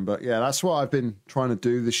I'm going. But yeah, that's what I've been trying to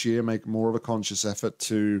do this year, make more of a conscious effort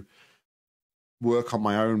to work on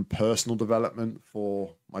my own personal development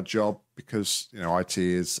for my job because, IT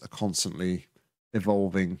is a constantly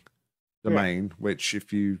evolving domain, which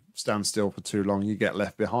if you stand still for too long, you get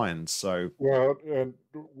left behind. So, well, and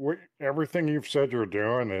everything you've said you're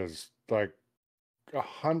doing is like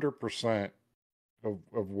 100% of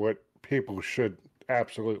what people should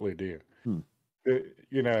absolutely do.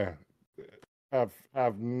 I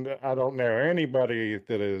don't know anybody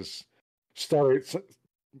that has started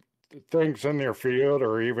things in their field,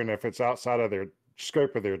 or even if it's outside of their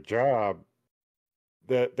scope of their job,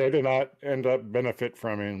 that they do not end up benefit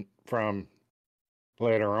from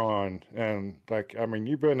later on. And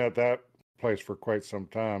you've been at that place for quite some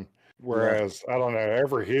time. Whereas I don't know,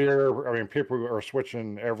 every year, people are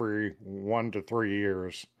switching every 1 to 3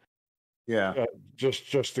 years. Yeah.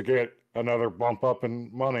 Just to get another bump up in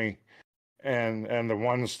money. And the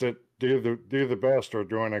ones that do the best are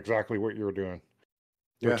doing exactly what you're doing.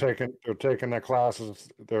 They're taking the classes.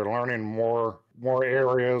 They're learning more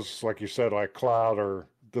areas, like you said, like cloud or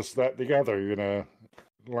this, that, the other.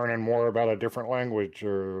 Learning more about a different language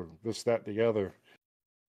or this, that, the other.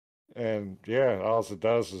 And yeah, all it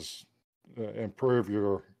does is improve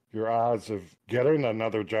your odds of getting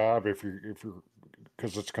another job if you're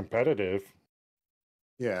because it's competitive.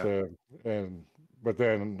 Yeah. But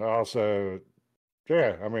then also,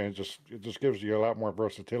 it just gives you a lot more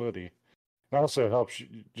versatility. It also helps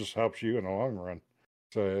you in the long run.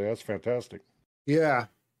 So that's fantastic. Yeah.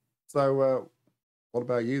 So what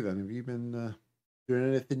about you then? Have you been doing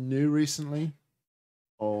anything new recently?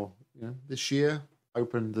 Or, this year?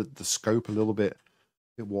 Opened the scope a little bit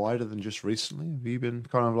wider than just recently? Have you been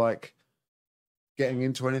kind of like getting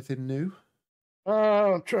into anything new?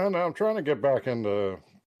 I'm trying to get back into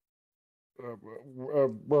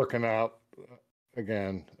working out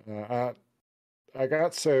again. I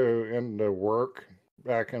got so into work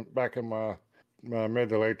back in my mid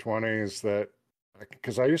to late 20s that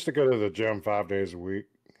because I used to go to the gym 5 days a week.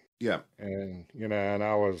 Yeah, and and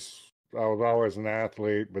I was always an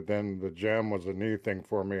athlete, but then the gym was a new thing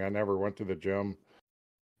for me. I never went to the gym.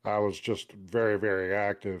 I was just very, very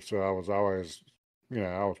active, so I was always,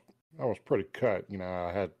 I was pretty cut.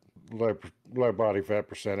 I had low body fat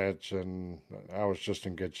percentage, and I was just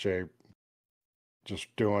in good shape.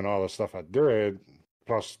 Just doing all the stuff I did,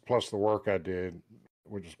 plus the work I did,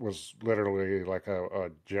 which was literally like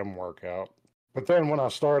a gym workout. But then when I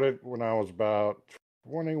was about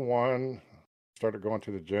 21, started going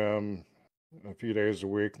to the gym a few days a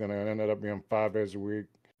week. Then I ended up being 5 days a week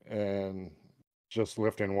and just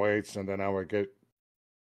lifting weights. And then I would get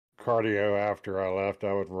cardio after I left.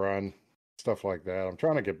 I would run, stuff like that. I'm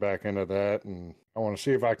trying to get back into that, and I want to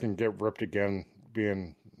see if I can get ripped again,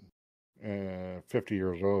 being 50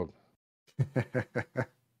 years old.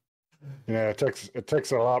 Yeah, it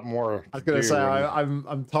takes a lot more. I was going to say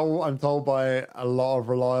I'm told by a lot of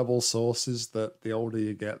reliable sources that the older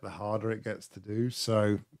you get, the harder it gets to do.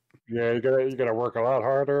 So yeah, you gotta work a lot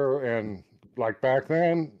harder. And like back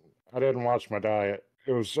then, I didn't watch my diet.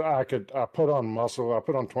 It was I put on muscle. I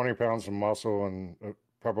put on 20 pounds of muscle in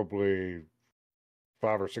probably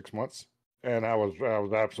 5 or 6 months, and I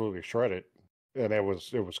was absolutely shredded, and it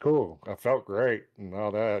was cool. I felt great and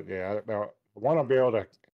all that. Yeah, now I want to be able to.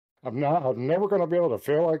 I'm never going to be able to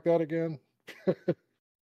feel like that again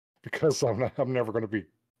because I'm never going to be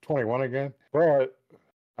 21 again. But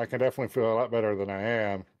I can definitely feel a lot better than I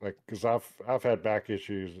am, like because I've had back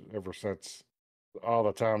issues ever since. All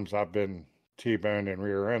the times I've been T-boned and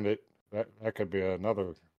rear-ended. That could be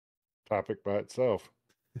another topic by itself.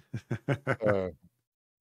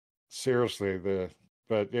 Seriously,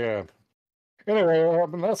 but yeah. Anyway, I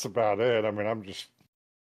mean, that's about it. I mean, I'm just,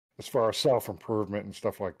 as far as self-improvement and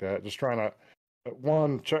stuff like that, just trying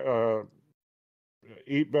to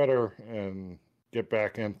eat better and get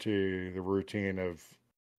back into the routine of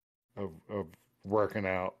working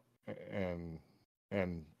out and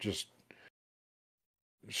just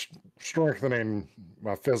strengthening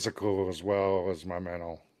my physical as well as my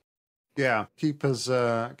mental. Yeah, keep us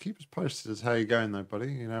posted as how you're going though,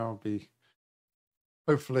 buddy. You know, I'll be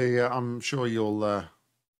hopefully I'm sure you'll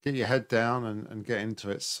get your head down and get into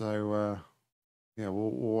it. So yeah,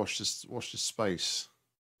 we'll watch this space.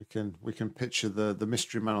 We can picture the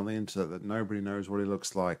mystery man on the internet that nobody knows what he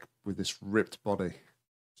looks like with this ripped body.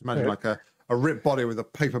 Just imagine like a ripped body with a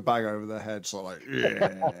paper bag over their head, sort of like,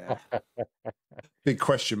 yeah. Big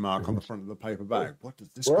question mark on the front of the paper bag. What does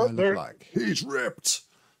this guy look like? He's ripped.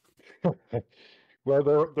 Well,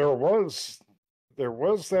 there was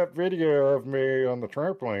that video of me on the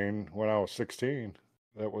trampoline when I was 16.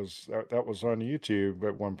 That was on YouTube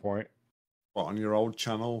at one point. What, on your old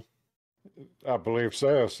channel? I believe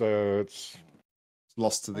so. So it's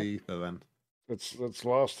lost to the ether then. It's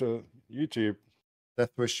lost to YouTube.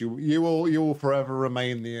 Deathwish, you will forever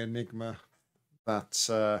remain the enigma that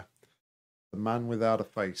the man without a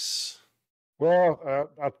face. Well,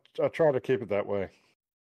 I try to keep it that way.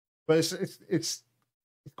 But it's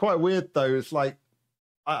quite weird though. It's like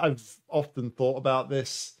I've often thought about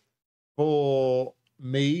this. For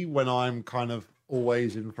me, when I'm kind of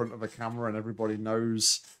always in front of a camera and everybody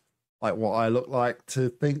knows like what I look like, to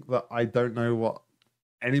think that I don't know what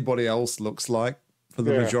anybody else looks like for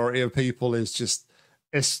the majority of people is just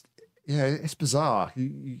it's bizarre.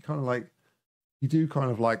 You kind of like you do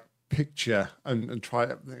kind of like picture and try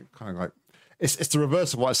to kind of like it's the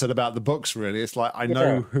reverse of what I said about the books, really. It's like I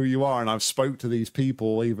know who you are and I've spoke to these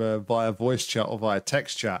people either via voice chat or via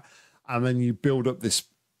text chat, and then you build up this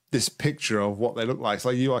picture of what they look like.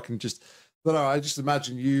 So you, I just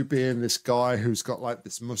imagine you being this guy who's got like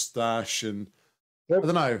this mustache and I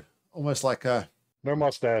don't know, almost like a no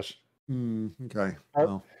mustache. Okay.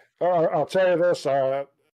 I'll tell you this: I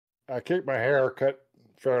keep my hair cut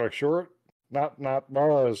fairly short, not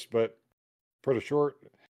bars, but pretty short.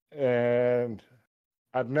 And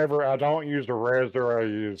I don't use a razor. I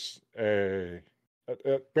use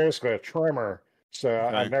basically a trimmer. So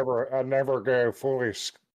I never go fully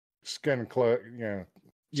skin close.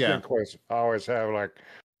 Skin close. I always have like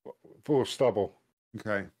full stubble.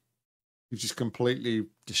 Okay. You just completely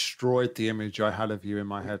destroyed the image I had of you in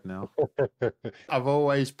my head now. I've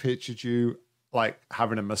always pictured you like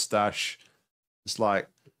having a mustache. It's like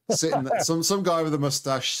sitting there, some guy with a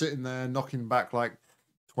mustache sitting there knocking back like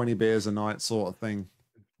 20 beers a night sort of thing.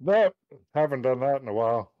 No, haven't done that in a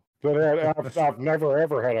while. But I've never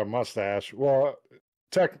ever had a mustache. Well,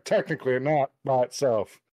 technically not by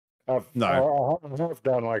itself. I have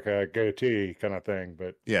done like a goatee kind of thing,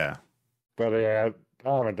 but yeah, I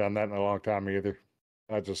haven't done that in a long time either.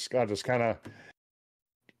 I just kind of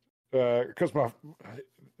because my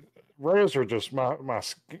razor just my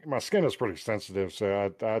skin is pretty sensitive,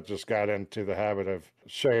 so I just got into the habit of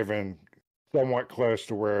shaving somewhat close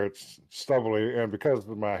to where it's stubbly, and because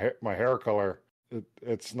of my hair color,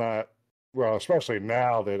 it's not well. Especially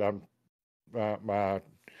now that my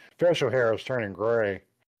facial hair is turning gray,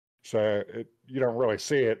 so you don't really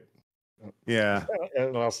see it. Yeah,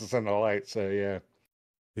 unless it's in the light. So yeah,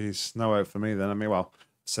 it's no hope for me then. I mean, well, I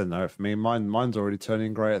said no hope for me. Mine's already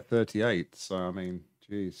turning gray at 38. So I mean,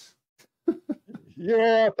 geez.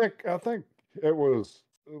 Yeah, I think it was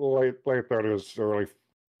late 30s,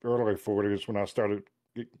 early 40s when I started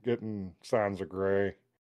getting signs of gray.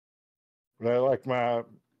 But like my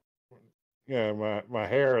my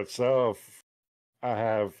hair itself, I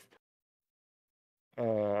have,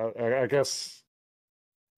 I guess,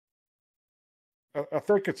 I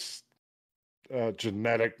think it's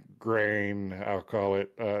genetic grain, I'll call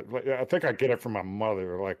it. I think I get it from my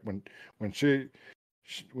mother. Like when when she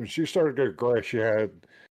started to get gray, she had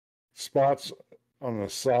spots on the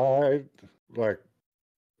side, like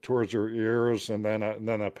towards her ears, and then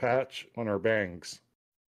a patch on her bangs.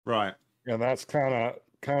 Right. And that's kind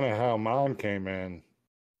of how mine came in,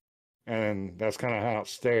 and that's kind of how it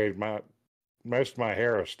stayed. Most of my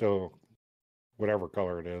hair is still whatever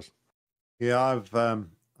color it is. Yeah, I've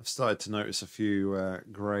started to notice a few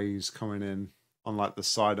greys coming in on like the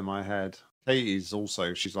side of my head. Katie's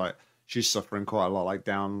also, she's suffering quite a lot, like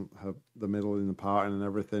down the middle in the parting and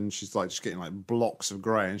everything. She's like just getting like blocks of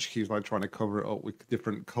grey, and she keeps like trying to cover it up with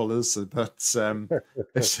different colours. But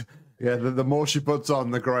it's, yeah, the more she puts on,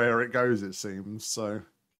 the greyer it goes, it seems. So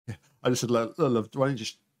yeah, I just said, look, why don't you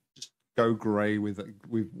just go grey with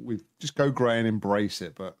just go grey and embrace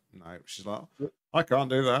it? But no, she's like, I can't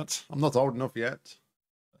do that. I'm not old enough yet.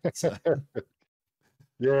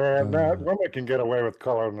 Yeah, women can get away with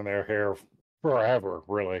coloring their hair forever,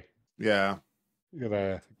 really. Yeah.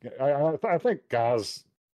 I think guys,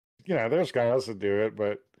 there's guys that do it,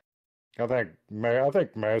 but I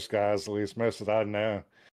think most guys, at least most that I know,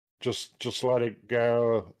 just let it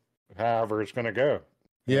go however it's going to go.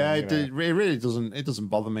 Yeah, it really doesn't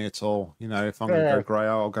bother me at all. If I'm going to go grey,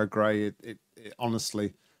 I'll go grey. It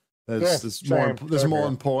honestly, there's more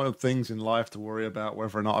important things in life to worry about.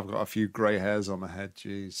 Whether or not I've got a few grey hairs on my head.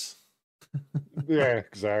 Jeez. Yeah,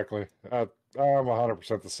 exactly. I'm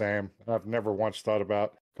 100% the same. I've never once thought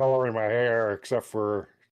about coloring my hair, except for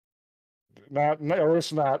at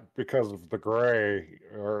least not because of the gray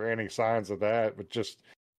or any signs of that, but just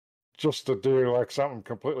to do like something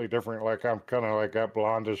completely different. Like I'm kind of like that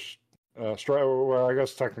blondish, well, I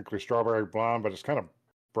guess technically strawberry blonde, but it's kind of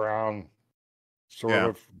brown, sort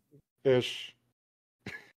of ish.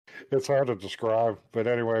 It's hard to describe, but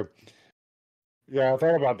anyway, yeah, I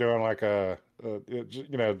thought about doing like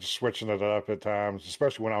just switching it up at times,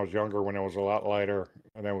 especially when I was younger, when it was a lot lighter,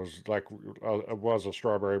 and it was like it was a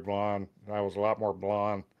strawberry blonde. I was a lot more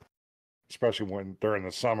blonde, especially during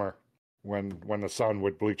the summer, when the sun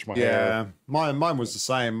would bleach my hair. Yeah, mine was the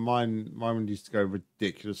same. Mine used to go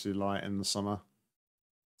ridiculously light in the summer,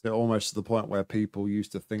 so almost to the point where people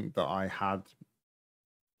used to think that I had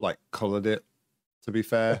like colored it. To be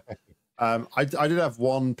fair. I did have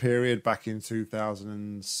one period back in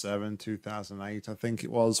 2007, 2008, I think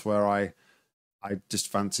it was, where I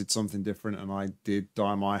just fancied something different, and I did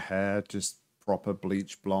dye my hair just proper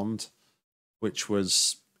bleach blonde, which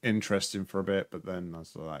was interesting for a bit, but then I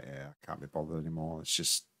was like, yeah, I can't be bothered anymore. Let's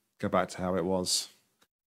just go back to how it was.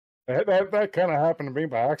 That kind of happened to me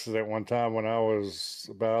by accident one time when I was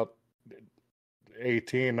about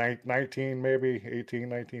 18, 19, maybe 18,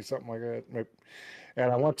 19, something like that. And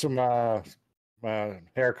I went to my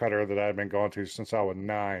hair cutter that I'd been going to since I was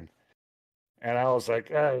 9, and I was like,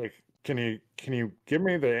 "Hey, can you give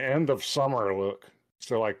me the end of summer look?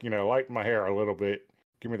 So like lighten my hair a little bit.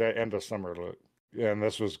 Give me that end of summer look." And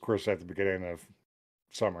this was, of course, at the beginning of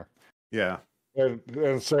summer. Yeah.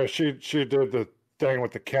 And so she did the thing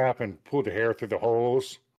with the cap and pulled the hair through the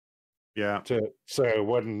holes. Yeah. So it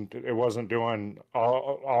wasn't doing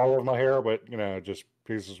all of my hair, but just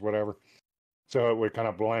pieces, whatever. So it would kind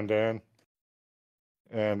of blend in.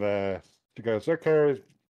 And she goes, okay.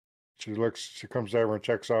 She comes over and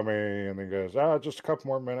checks on me, and then goes, just a couple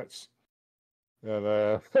more minutes. And,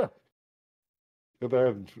 and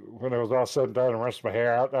then when it was all said and done, and rinsed my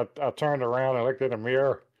hair out, I turned around and looked in the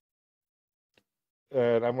mirror,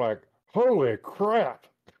 and I'm like, holy crap.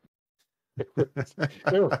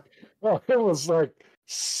 It was like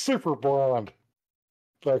super blonde.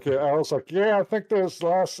 Like I was like, yeah, I think those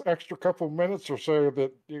last extra couple minutes or so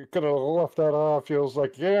that you could have left that off. He was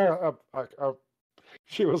like, yeah.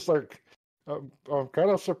 She was like, I'm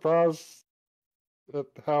kind of surprised at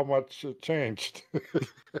how much it changed.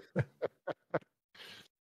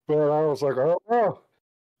 But I was like, oh,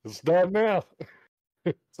 it's done now.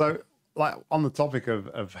 So, like on the topic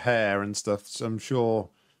of hair and stuff, so I'm sure,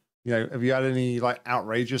 have you had any like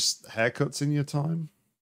outrageous haircuts in your time?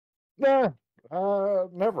 Nah.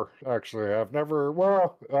 Never actually. I've never.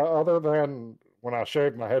 Well, other than when I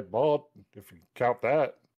shaved my head bald, if you count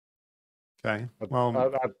that. Okay.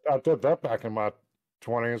 Well, I did that back in my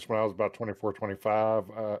 20s when I was about 24, 25.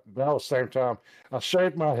 That was the same time I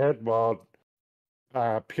shaved my head bald.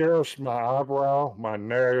 I pierced my eyebrow, my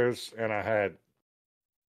nose, and I had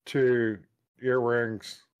 2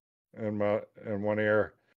 earrings in one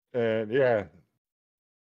ear. And yeah,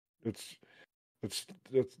 It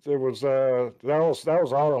was that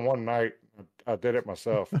was all in one night. I did it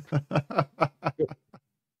myself.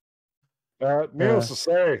 Needless to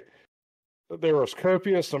say, there was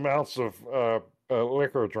copious amounts of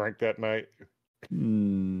liquor drank that night.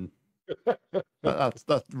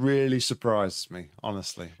 That really surprises me,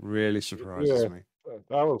 honestly. Really surprises me.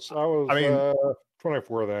 I was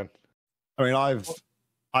 24 then. I mean,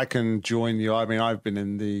 I can join you. I mean, I've been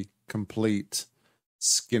in the complete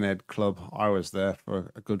skinhead club. I was there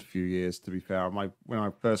for a good few years, to be fair. When I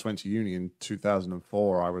first went to uni in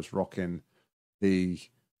 2004, I was rocking the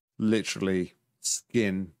literally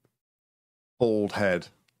skin, bald head,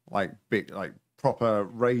 like big, like proper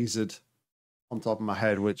razored on top of my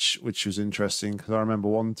head, which was interesting because I remember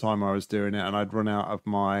one time I was doing it and I'd run out of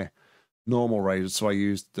my normal razors, so I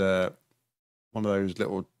used one of those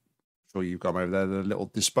little, I'm sure you've got them over there, the little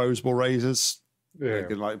disposable razors,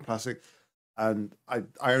 like plastic. And I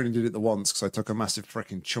only did it the once because I took a massive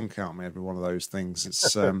freaking chunk out of me every one of those things.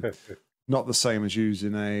 It's not the same as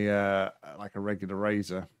using a like a regular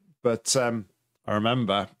razor. But I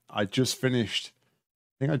remember I just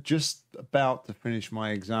about to finish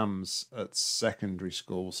my exams at secondary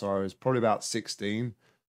school. So I was probably about 16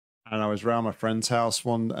 and I was around my friend's house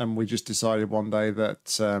and we just decided one day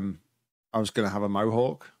that I was going to have a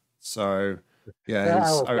mohawk. So yeah,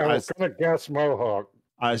 I was going to guess mohawk.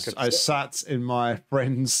 I sat in my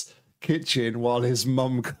friend's kitchen while his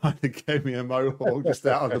mum kind of gave me a mohawk just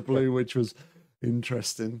out of the blue, which was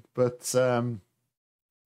interesting. But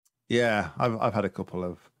yeah, I've had a couple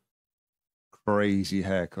of crazy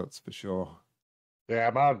haircuts for sure.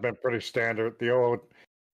 Yeah, mine's been pretty standard. The old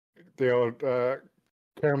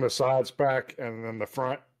comb the sides back and then the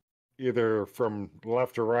front, either from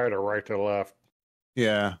left to right or right to left.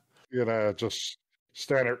 Yeah, just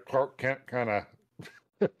standard Clark Kent kind of.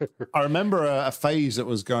 I remember a phase that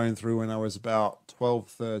was going through when I was about 12,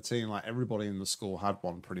 13. Like everybody in the school had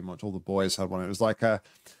one, pretty much. All the boys had one. It was like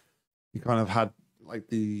you kind of had like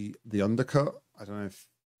the undercut. I don't know if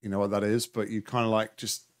you know what that is, but you kind of like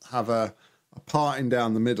just have a parting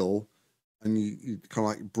down the middle and you kind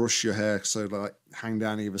of like brush your hair so like hang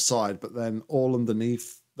down either side. But then all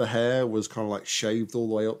underneath the hair was kind of like shaved all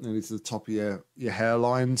the way up nearly to the top of your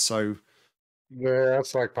hairline. So yeah,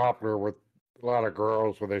 that's like popular with a lot of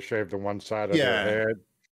girls where they shave the one side of their head,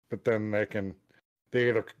 but then they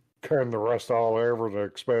either comb the rest all over to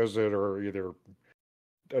expose it or either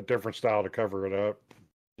a different style to cover it up.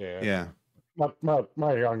 Yeah.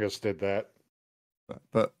 My youngest did that.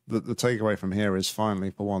 But the takeaway from here is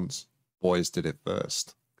finally, for once, boys did it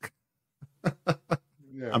first.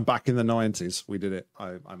 And back in the 90s, we did it,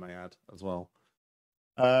 I may add, as well.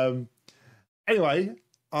 Anyway,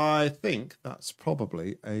 I think that's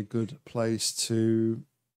probably a good place to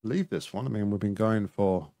leave this one. I mean, we've been going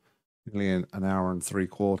for nearly an hour and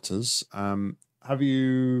 3/4. Have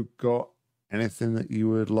you got anything that you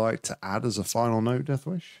would like to add as a final note,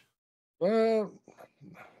 Deathwish? Well,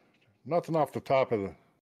 nothing off the top of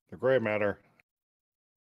the gray matter.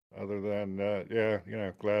 Other than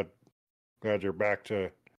glad you're back to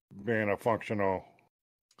being a functional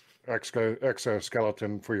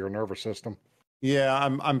exoskeleton for your nervous system. Yeah,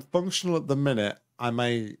 I'm functional at the minute. I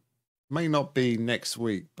may not be next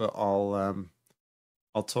week, but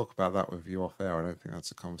I'll talk about that with you off air. I don't think that's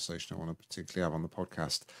a conversation I want to particularly have on the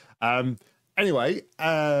podcast. Anyway,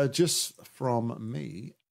 just from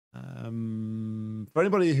me, for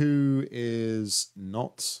anybody who is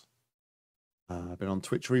not been on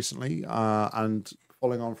Twitch recently and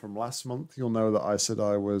following on from last month, you'll know that I said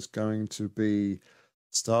I was going to be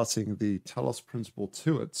starting the Talos Principle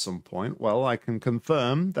 2 at some point. Well, I can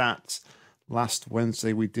confirm that last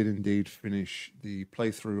Wednesday we did indeed finish the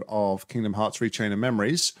playthrough of Kingdom Hearts Rechain of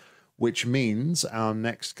Memories, which means our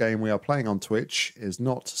next game we are playing on Twitch is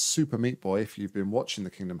not Super Meat Boy. If you've been watching the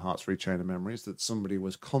Kingdom Hearts Rechain of Memories, that somebody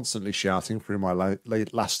was constantly shouting through my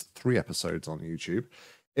last 3 episodes on YouTube.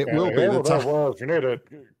 It will be the you need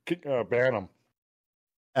to ban them.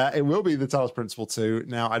 It will be the Talos Principle 2.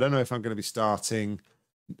 Now, I don't know if I'm going to be starting.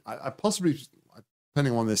 I possibly,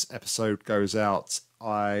 depending on when this episode goes out,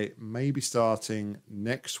 I may be starting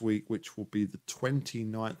next week, which will be the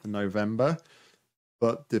 29th of November.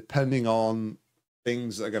 But depending on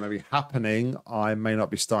things that are going to be happening, I may not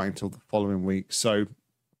be starting till the following week. So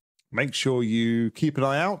make sure you keep an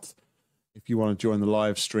eye out. If you want to join the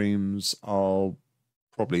live streams, I'll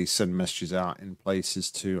probably send messages out in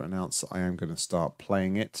places to announce that I am going to start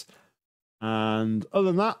playing it. And other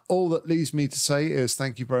than that, all that leaves me to say is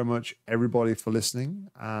thank you very much, everybody, for listening.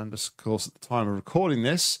 And of course, at the time of recording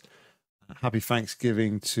this, happy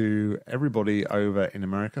Thanksgiving to everybody over in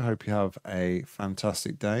America. Hope you have a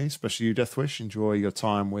fantastic day, especially you, Deathwish. Enjoy your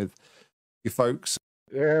time with your folks.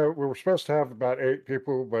 Yeah, we were supposed to have about 8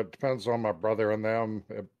 people, but it depends on my brother and them.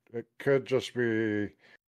 It could just be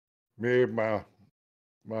me, my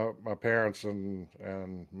parents, and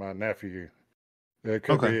my nephew. It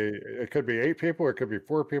could be 8 people. It could be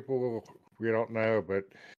 4 people. We don't know, but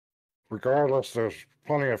regardless, there's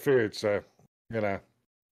plenty of food. So,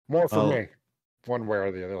 more for me, one way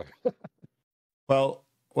or the other. Well,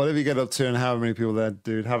 whatever you get up to and however many people there,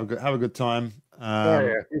 dude, have a good time.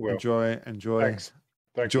 We will. Enjoy. Thanks.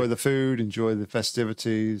 Enjoy the food, enjoy the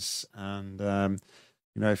festivities, and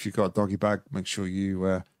if you've got a doggy bag, make sure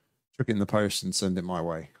you chuck it in the post and send it my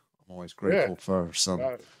way. I'm always grateful for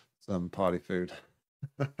some party food.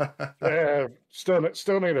 Yeah, still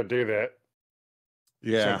need to do that.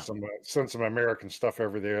 Yeah, send some American stuff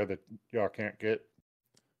over there that y'all can't get.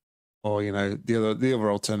 Or the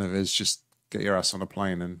other alternative is just get your ass on a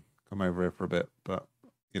plane and come over here for a bit. But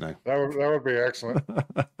that would be excellent.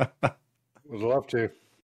 Would love to.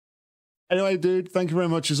 Anyway, dude, thank you very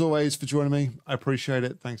much as always for joining me. I appreciate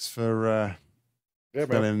it. Thanks for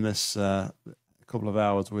spending this couple of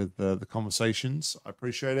hours with the conversations. I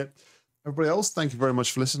appreciate it. Everybody else, thank you very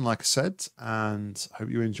much for listening, like I said, and hope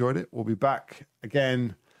you enjoyed it. We'll be back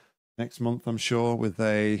again next month, I'm sure, with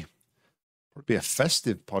probably a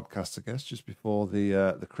festive podcast, I guess, just before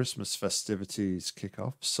the Christmas festivities kick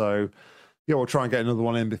off. So, yeah, we'll try and get another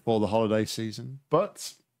one in before the holiday season.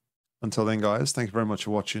 But until then, guys, thank you very much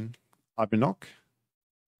for watching. I've been Nock.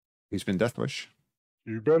 He's been Deathwish.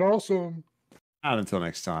 You've been awesome. And until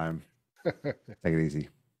next time, take it easy.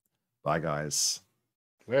 Bye, guys.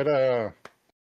 Later.